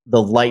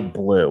light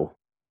blue.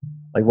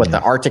 Like what,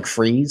 the Arctic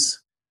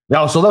Freeze?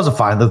 No, so those are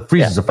fine. The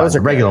freezes are fine. The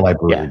regular light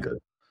blue are good.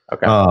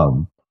 Okay.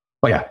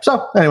 But yeah.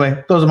 So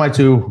anyway, those are my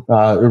two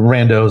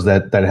randos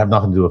that have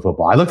nothing to do with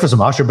football. I look for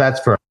some Usher bets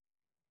for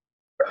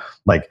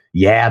like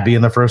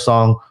being the first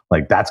song.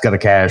 Like that's got a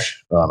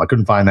cash. I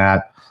couldn't find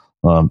that.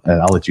 And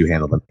I'll let you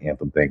handle the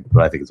anthem thing,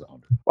 but I think it's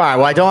 100. All right.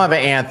 Well, I don't have an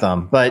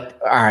anthem,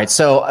 but all right.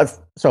 So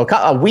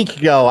a week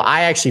ago,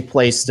 I actually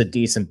placed a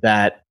decent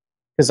bet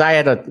because I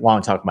had a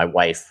long talk with my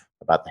wife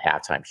about the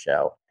halftime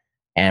show,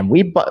 and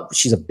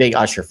she's a big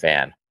Usher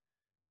fan.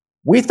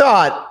 We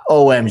thought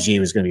OMG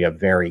was going to be a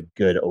very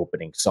good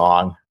opening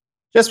song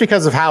just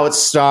because of how it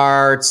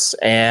starts,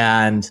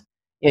 and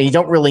you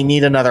don't really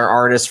need another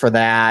artist for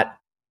that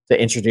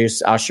to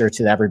introduce Usher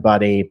to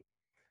everybody.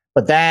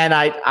 But then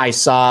I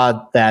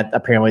saw that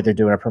apparently they're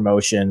doing a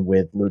promotion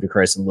with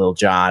Ludacris and Lil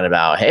Jon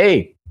about,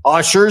 hey,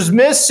 Usher's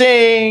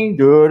missing,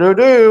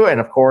 do. And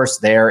of course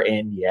they're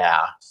in,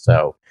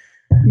 So,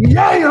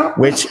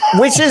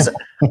 which is,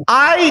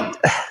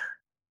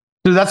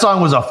 Dude, that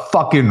song was a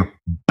fucking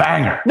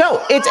banger.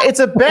 No, it's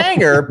a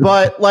banger,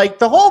 but like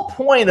the whole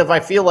point of,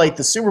 I feel like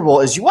the Super Bowl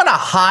is you want to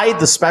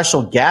hide the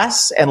special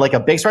guests and like a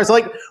big surprise.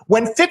 Like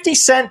when 50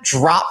 Cent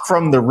dropped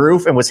from the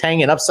roof and was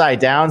hanging upside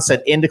down,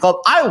 said Indie Club,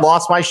 I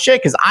lost my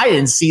shit because I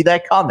didn't see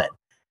that coming.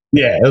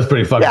 Yeah, it was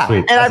pretty fucking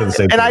sweet.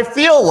 And I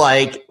feel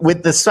like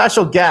with the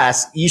special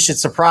guests, you should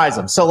surprise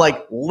them. So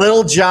like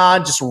Lil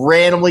Jon just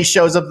randomly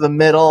shows up in the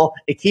middle.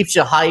 It keeps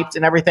you hyped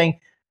and everything.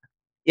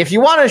 If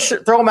you want to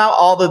throw them out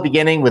all the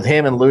beginning with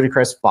him and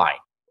Ludacris, fine.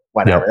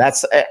 Whatever.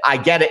 Yep. I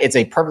get it. It's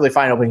a perfectly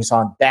fine opening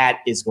song. That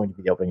is going to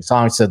be the opening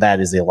song. So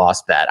that is a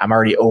lost bet. I'm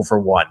already over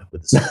one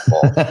with the Super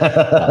Bowl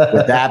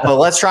with that. But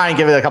let's try and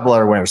give it a couple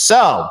other winners.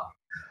 So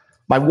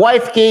my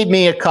wife gave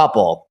me a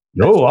couple.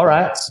 Oh, all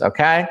right.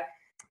 Okay.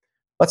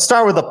 Let's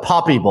start with the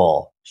Puppy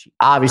Bowl. She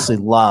obviously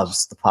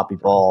loves the Puppy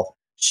Bowl.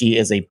 She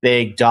is a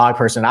big dog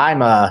person.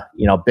 I'm a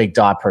big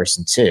dog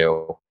person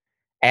too.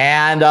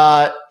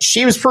 And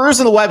she was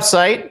perusing the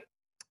website,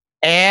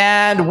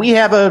 and we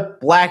have a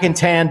black and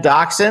tan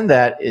dachshund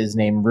that is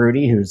named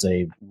Rudy, who's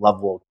a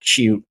lovable,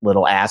 cute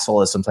little asshole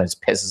that sometimes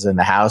pisses in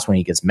the house when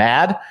he gets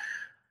mad.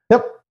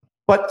 Yep.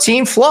 But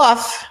Team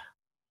Fluff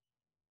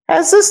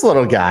has this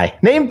little guy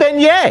named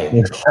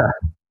Beignet.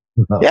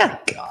 Oh,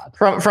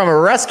 God. From a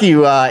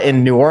rescue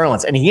in New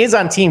Orleans, and he is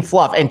on Team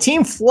Fluff. And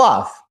Team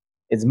Fluff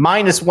is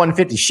minus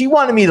 150. She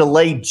wanted me to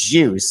lay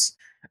juice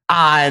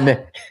on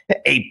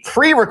a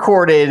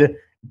pre-recorded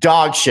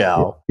dog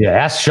show. Yeah,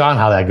 ask Sean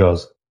how that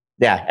goes.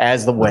 Yeah,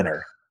 as the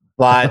winner.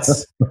 But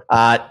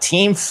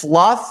Team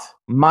Fluff,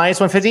 minus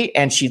 150,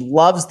 and she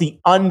loves the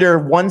under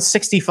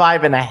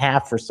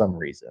 165.5 for some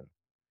reason.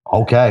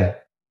 Okay.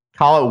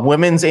 Call it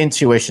women's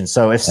intuition.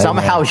 So if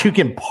somehow you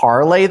can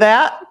parlay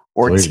that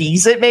or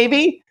tease it,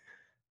 maybe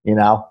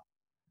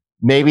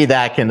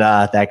that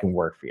can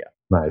work for you.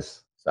 Nice.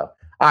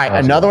 All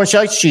right, another one.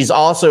 She's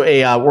also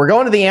we're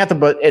going to the anthem,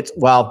 but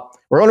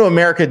we're going to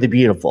America the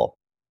Beautiful.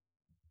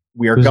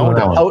 We're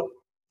going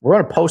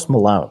to Post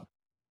Malone,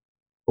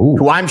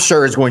 who I'm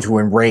sure is going to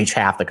enrage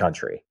half the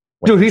country.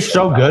 Dude, he's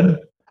so good.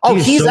 Oh,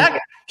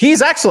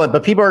 he's excellent,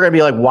 but people are going to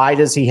be like, why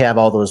does he have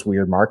all those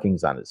weird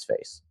markings on his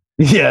face?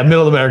 Yeah,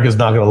 Middle America is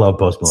not going to love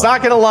Post Malone. It's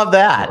not going to love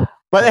that.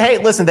 But hey,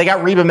 listen, they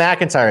got Reba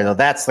McEntire, though.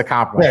 That's the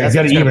compromise. Yeah, you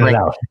got to even it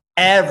out.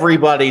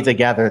 Everybody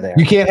together there.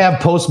 You can't have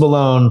Post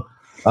Malone,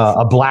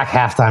 a black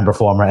halftime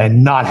performer,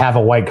 and not have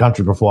a white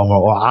country performer,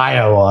 or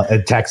Iowa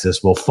and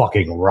Texas will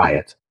fucking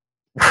riot.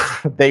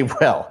 They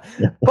will.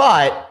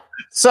 But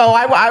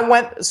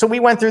we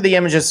went through the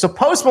images. So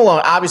Post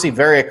Malone, obviously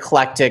very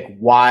eclectic,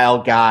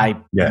 wild guy,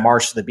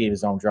 march to the beat of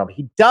his own drum.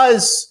 He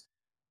does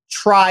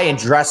try and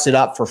dress it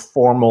up for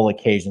formal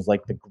occasions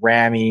like the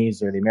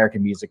Grammys or the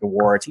American Music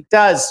Awards. He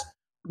does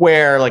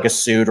wear like a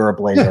suit or a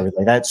blazer or everything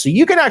like that. So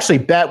you can actually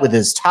bet with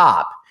his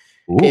top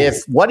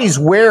if what he's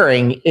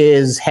wearing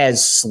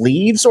has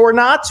sleeves or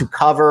not to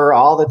cover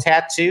all the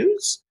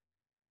tattoos.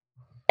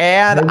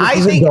 And I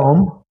think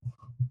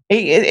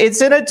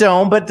it's in a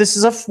dome, but this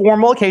is a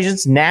formal occasion.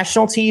 It's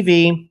national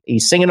TV.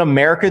 He's singing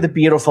 "America the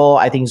Beautiful."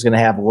 I think he's going to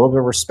have a little bit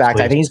of respect.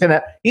 Please. I think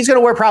he's going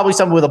to wear probably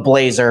something with a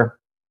blazer.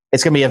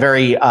 It's going to be a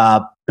very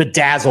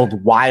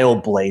bedazzled,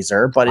 wild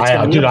blazer, but it's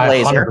going to be a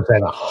blazer. I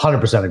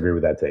 100% agree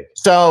with that take.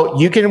 So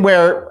you can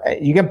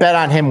bet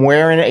on him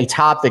wearing a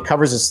top that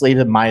covers his sleeve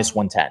at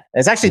 -110.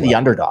 It's actually the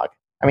underdog.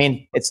 I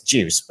mean, it's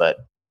juice, but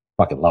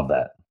fucking love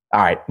that. All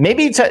right,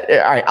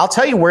 all right. I'll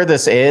tell you where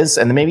this is,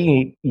 and then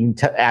maybe you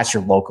can ask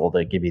your local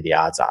to give you the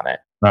odds on it.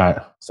 All right.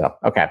 So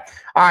okay,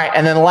 all right,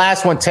 and then the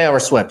last one, Taylor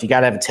Swift. You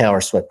got to have a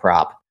Taylor Swift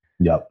prop.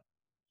 Yep.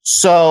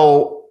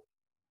 So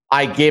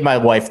I gave my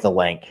wife the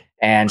link,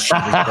 and she.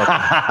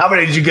 How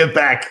many did you get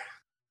back?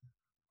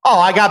 Oh,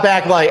 I got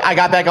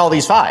back all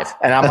these 5,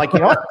 and I'm like,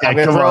 you know what? I'm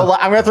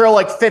gonna throw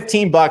like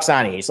 $15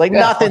 on each. Like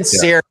nothing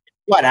serious,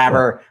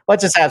 whatever.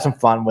 Let's just have some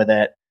fun with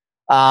it.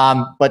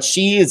 But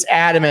she is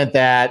adamant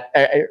that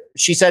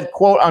she said,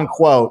 quote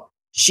unquote,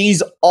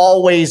 she's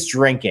always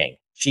drinking.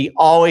 She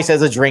always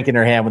has a drink in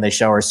her hand when they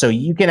show her. So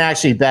you can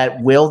actually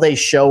bet, will they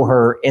show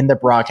her in the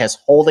broadcast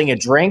holding a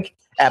drink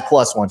at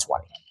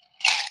 +120?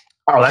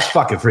 Oh, that's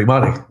fucking free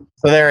money.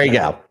 So there you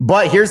go.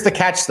 But here's the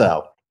catch,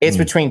 though. It's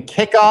between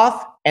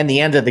kickoff and the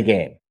end of the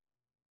game.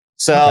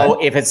 So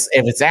if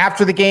it's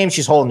after the game,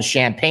 she's holding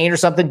champagne or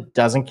something,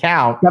 doesn't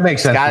count. That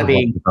makes sense. It's got to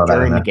be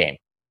during the game.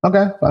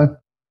 Okay, fine.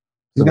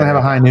 He's going to have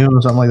a high noon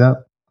or something like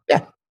that?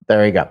 Yeah,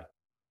 there you go.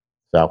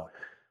 So,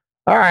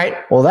 all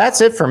right. Well,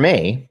 that's it for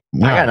me.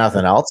 No. I got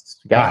nothing else.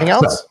 You got anything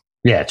else? So,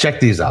 yeah, check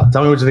these out.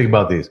 Tell me what you think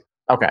about these.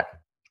 Okay.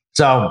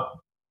 So,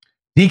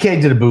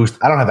 DK did a boost.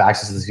 I don't have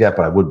access to this yet,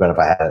 but I would bet if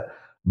I had it.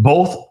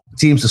 Both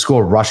teams to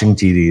score rushing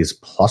TDs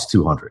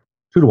 +200.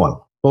 2-1.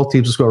 Both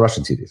teams to score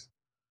rushing TDs.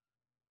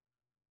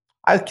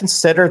 I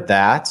considered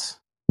that.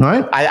 All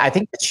right. I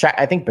think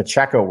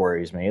Pacheco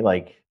worries me.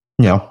 Like,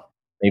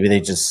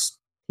 maybe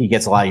he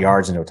gets a lot of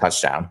yards into a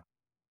touchdown.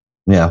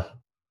 Yeah.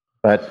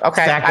 But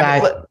okay.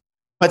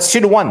 But it's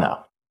 2-1 though.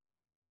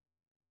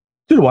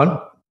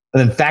 2-1. And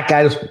then fat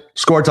guy to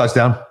score a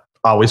touchdown.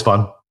 Always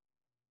fun.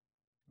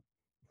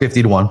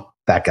 50-1.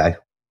 Fat guy.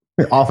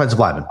 Offensive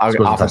lineman.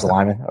 Offensive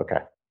lineman.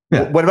 Okay.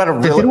 Yeah. What about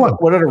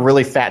a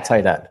really fat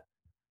tight end?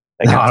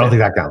 No, I don't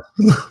think that counts.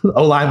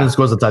 O-lineman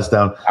scores a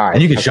touchdown. All right.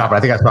 And you can shop it. I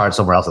think I saw it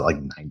somewhere else at like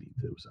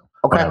 92. So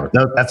whatever.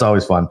 That's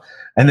always fun.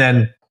 And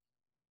then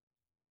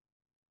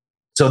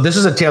so this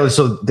is a Taylor.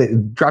 So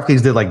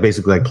DraftKings did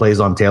basically plays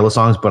on Taylor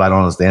songs, but I don't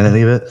understand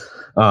any of it.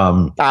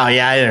 I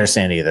didn't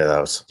understand either of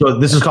those. So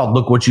this is called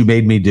 "Look What You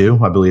Made Me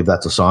Do." I believe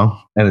that's a song,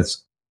 and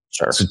it's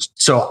sure.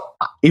 So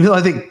even though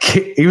I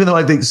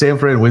think San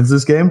Fran wins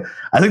this game,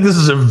 I think this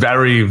is a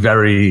very,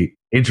 very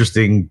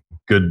interesting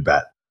good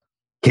bet.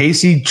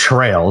 KC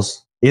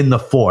trails in the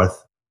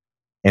 4th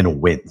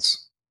and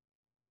wins.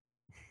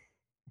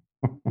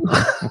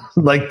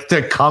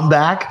 To come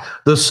back,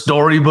 the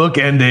storybook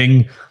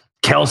ending.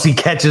 Kelsey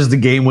catches the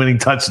game-winning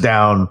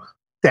touchdown,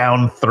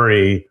 down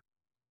 3.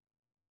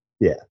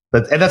 Yeah,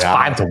 that's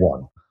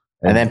 5-1.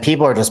 And then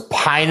people are just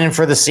pining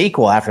for the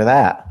sequel after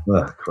that.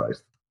 Oh,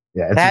 Christ.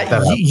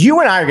 Yeah,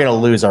 you and I are going to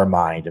lose our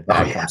mind if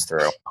that comes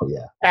through. Oh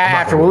yeah.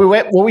 After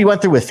what we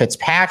went through with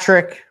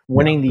Fitzpatrick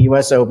winning the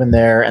U.S. Open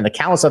there, and the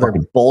countless other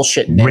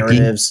bullshit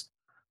narratives.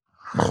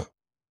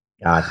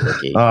 God,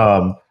 Ricky.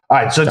 All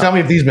right, so tell me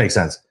if these make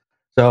sense.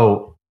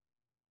 So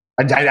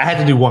I had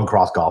to do one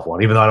cross golf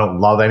one, even though I don't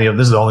love any of them.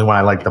 This is the only one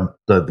I like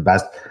the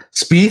best.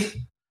 Spieth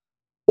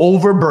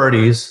over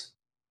birdies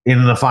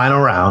in the final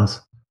round,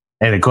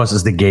 and of course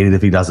it's negated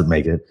if he doesn't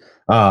make it.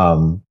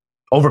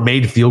 Over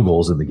made field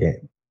goals in the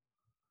game.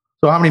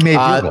 So how many made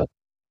field goals?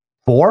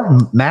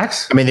 4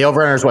 max? I mean, the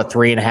over-under is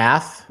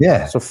 3.5?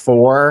 Yeah. So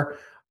 4.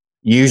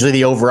 Usually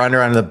the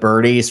over-under on the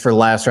birdies for the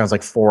last round is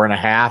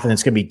 4.5, and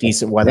it's going to be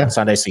decent weather on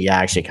Sunday. So yeah,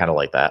 I actually kind of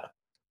like that.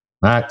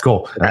 All right,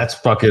 cool. That's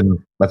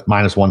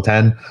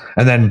 -110.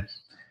 And then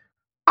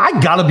I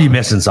got to be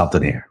missing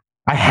something here.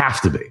 I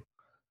have to be.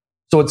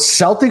 So it's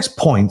Celtics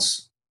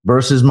points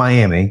versus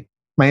Miami.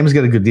 Miami's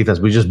got a good defense.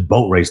 We just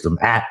boat raced them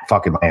at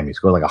fucking Miami.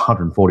 Scored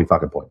 140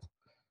 fucking points.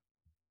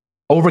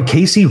 Over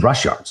KC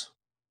rush yards.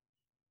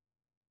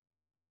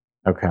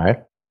 Okay.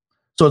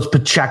 So it's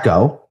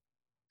Pacheco,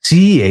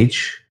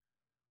 CEH,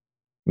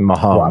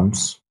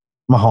 Mahomes.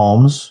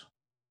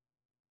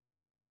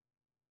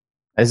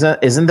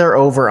 Isn't there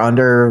over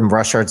under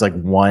rush yards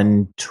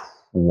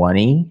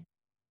 120?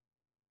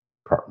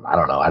 I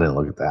don't know. I didn't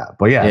look at that.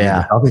 But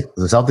yeah.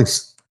 The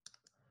Celtics.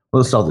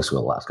 Well, the Celtics for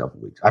the last couple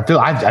of weeks.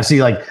 I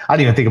see I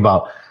didn't even think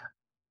about.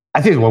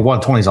 I think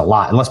 120 is a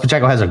lot unless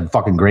Pacheco has a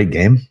fucking great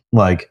game.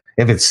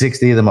 If it's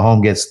 60, then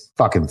Mahomes gets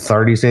fucking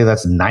 30. Say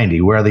that's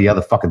 90. Where are the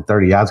other fucking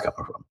 30 yards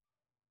coming from?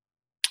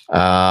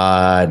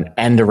 An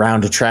end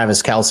around to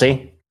Travis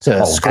Kelce to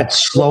that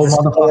slow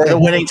motherfucker. The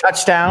winning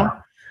touchdown.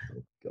 Oh,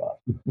 God.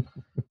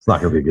 It's not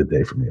going to be a good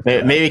day for me.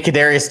 Maybe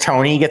Kadarius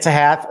Toney gets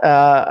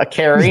a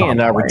carry and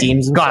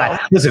redeems himself. God,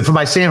 listen, for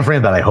my San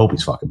Fran bet, I hope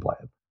he's fucking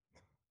playing.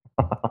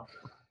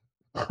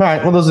 All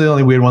right. Well, those are the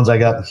only weird ones I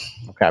got.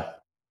 Okay.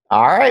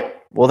 All right.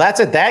 Well, that's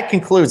it. That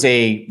concludes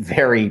a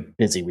very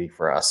busy week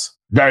for us.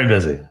 Very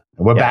busy. And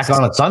we're back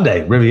on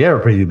Sunday.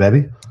 Riviera preview,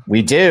 baby.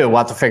 We do. We'll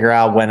have to figure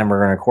out when we're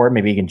going to record.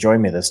 Maybe you can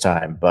join me this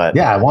time. But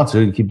yeah, I want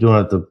to. You keep doing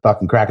it at the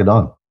fucking crack of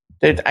dawn.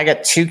 Dude, I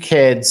got 2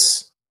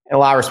 kids and a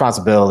lot of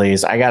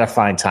responsibilities. I got to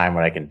find time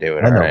when I can do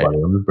it. I know, buddy.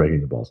 I'm just breaking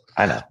your balls.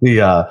 I know.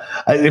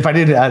 If I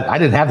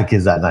didn't have the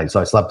kids that night, so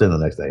I slept in the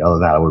next day. Other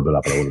than that, I would have been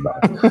up and I would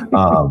have been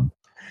up.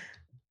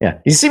 Yeah.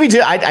 You see me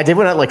do, I did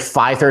one at like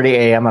 5:30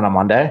 a.m. on a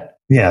Monday.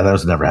 Yeah, that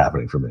was never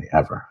happening for me,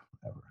 ever.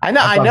 I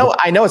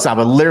know it's not,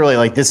 but literally,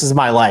 like, this is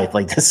my life.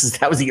 Like,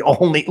 that was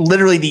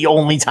literally the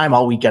only time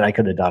all weekend I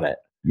could have done it.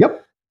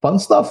 Yep. Fun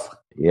stuff.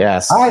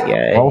 Yes. All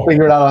right. We'll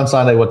figure it out on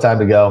Sunday what time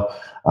to go.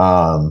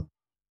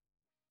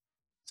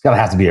 It's going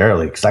to have to be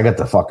early because I got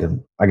to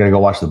go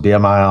watch the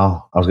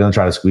BMIL. I was going to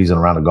try to squeeze in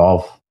around the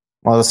golf.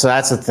 Well, so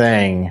that's the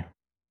thing.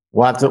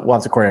 We'll have to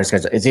coordinate our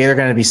schedule. It's either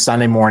going to be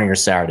Sunday morning or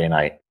Saturday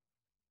night.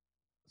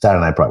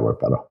 Saturday night probably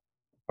work better.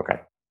 Okay.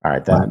 All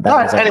right. Then. All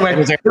right. Anyway,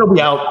 it'll be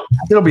out.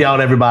 It'll be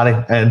out, everybody.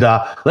 And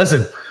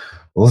listen,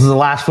 this is the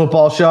last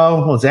football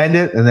show. Let's end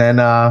it. And then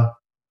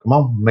come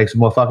on, make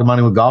some more fucking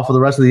money with golf for the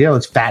rest of the year.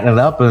 Let's fatten it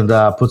up and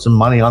put some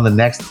money on the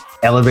next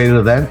elevated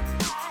event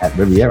at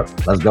Riviera.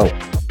 Let's go.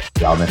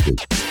 See y'all next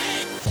week.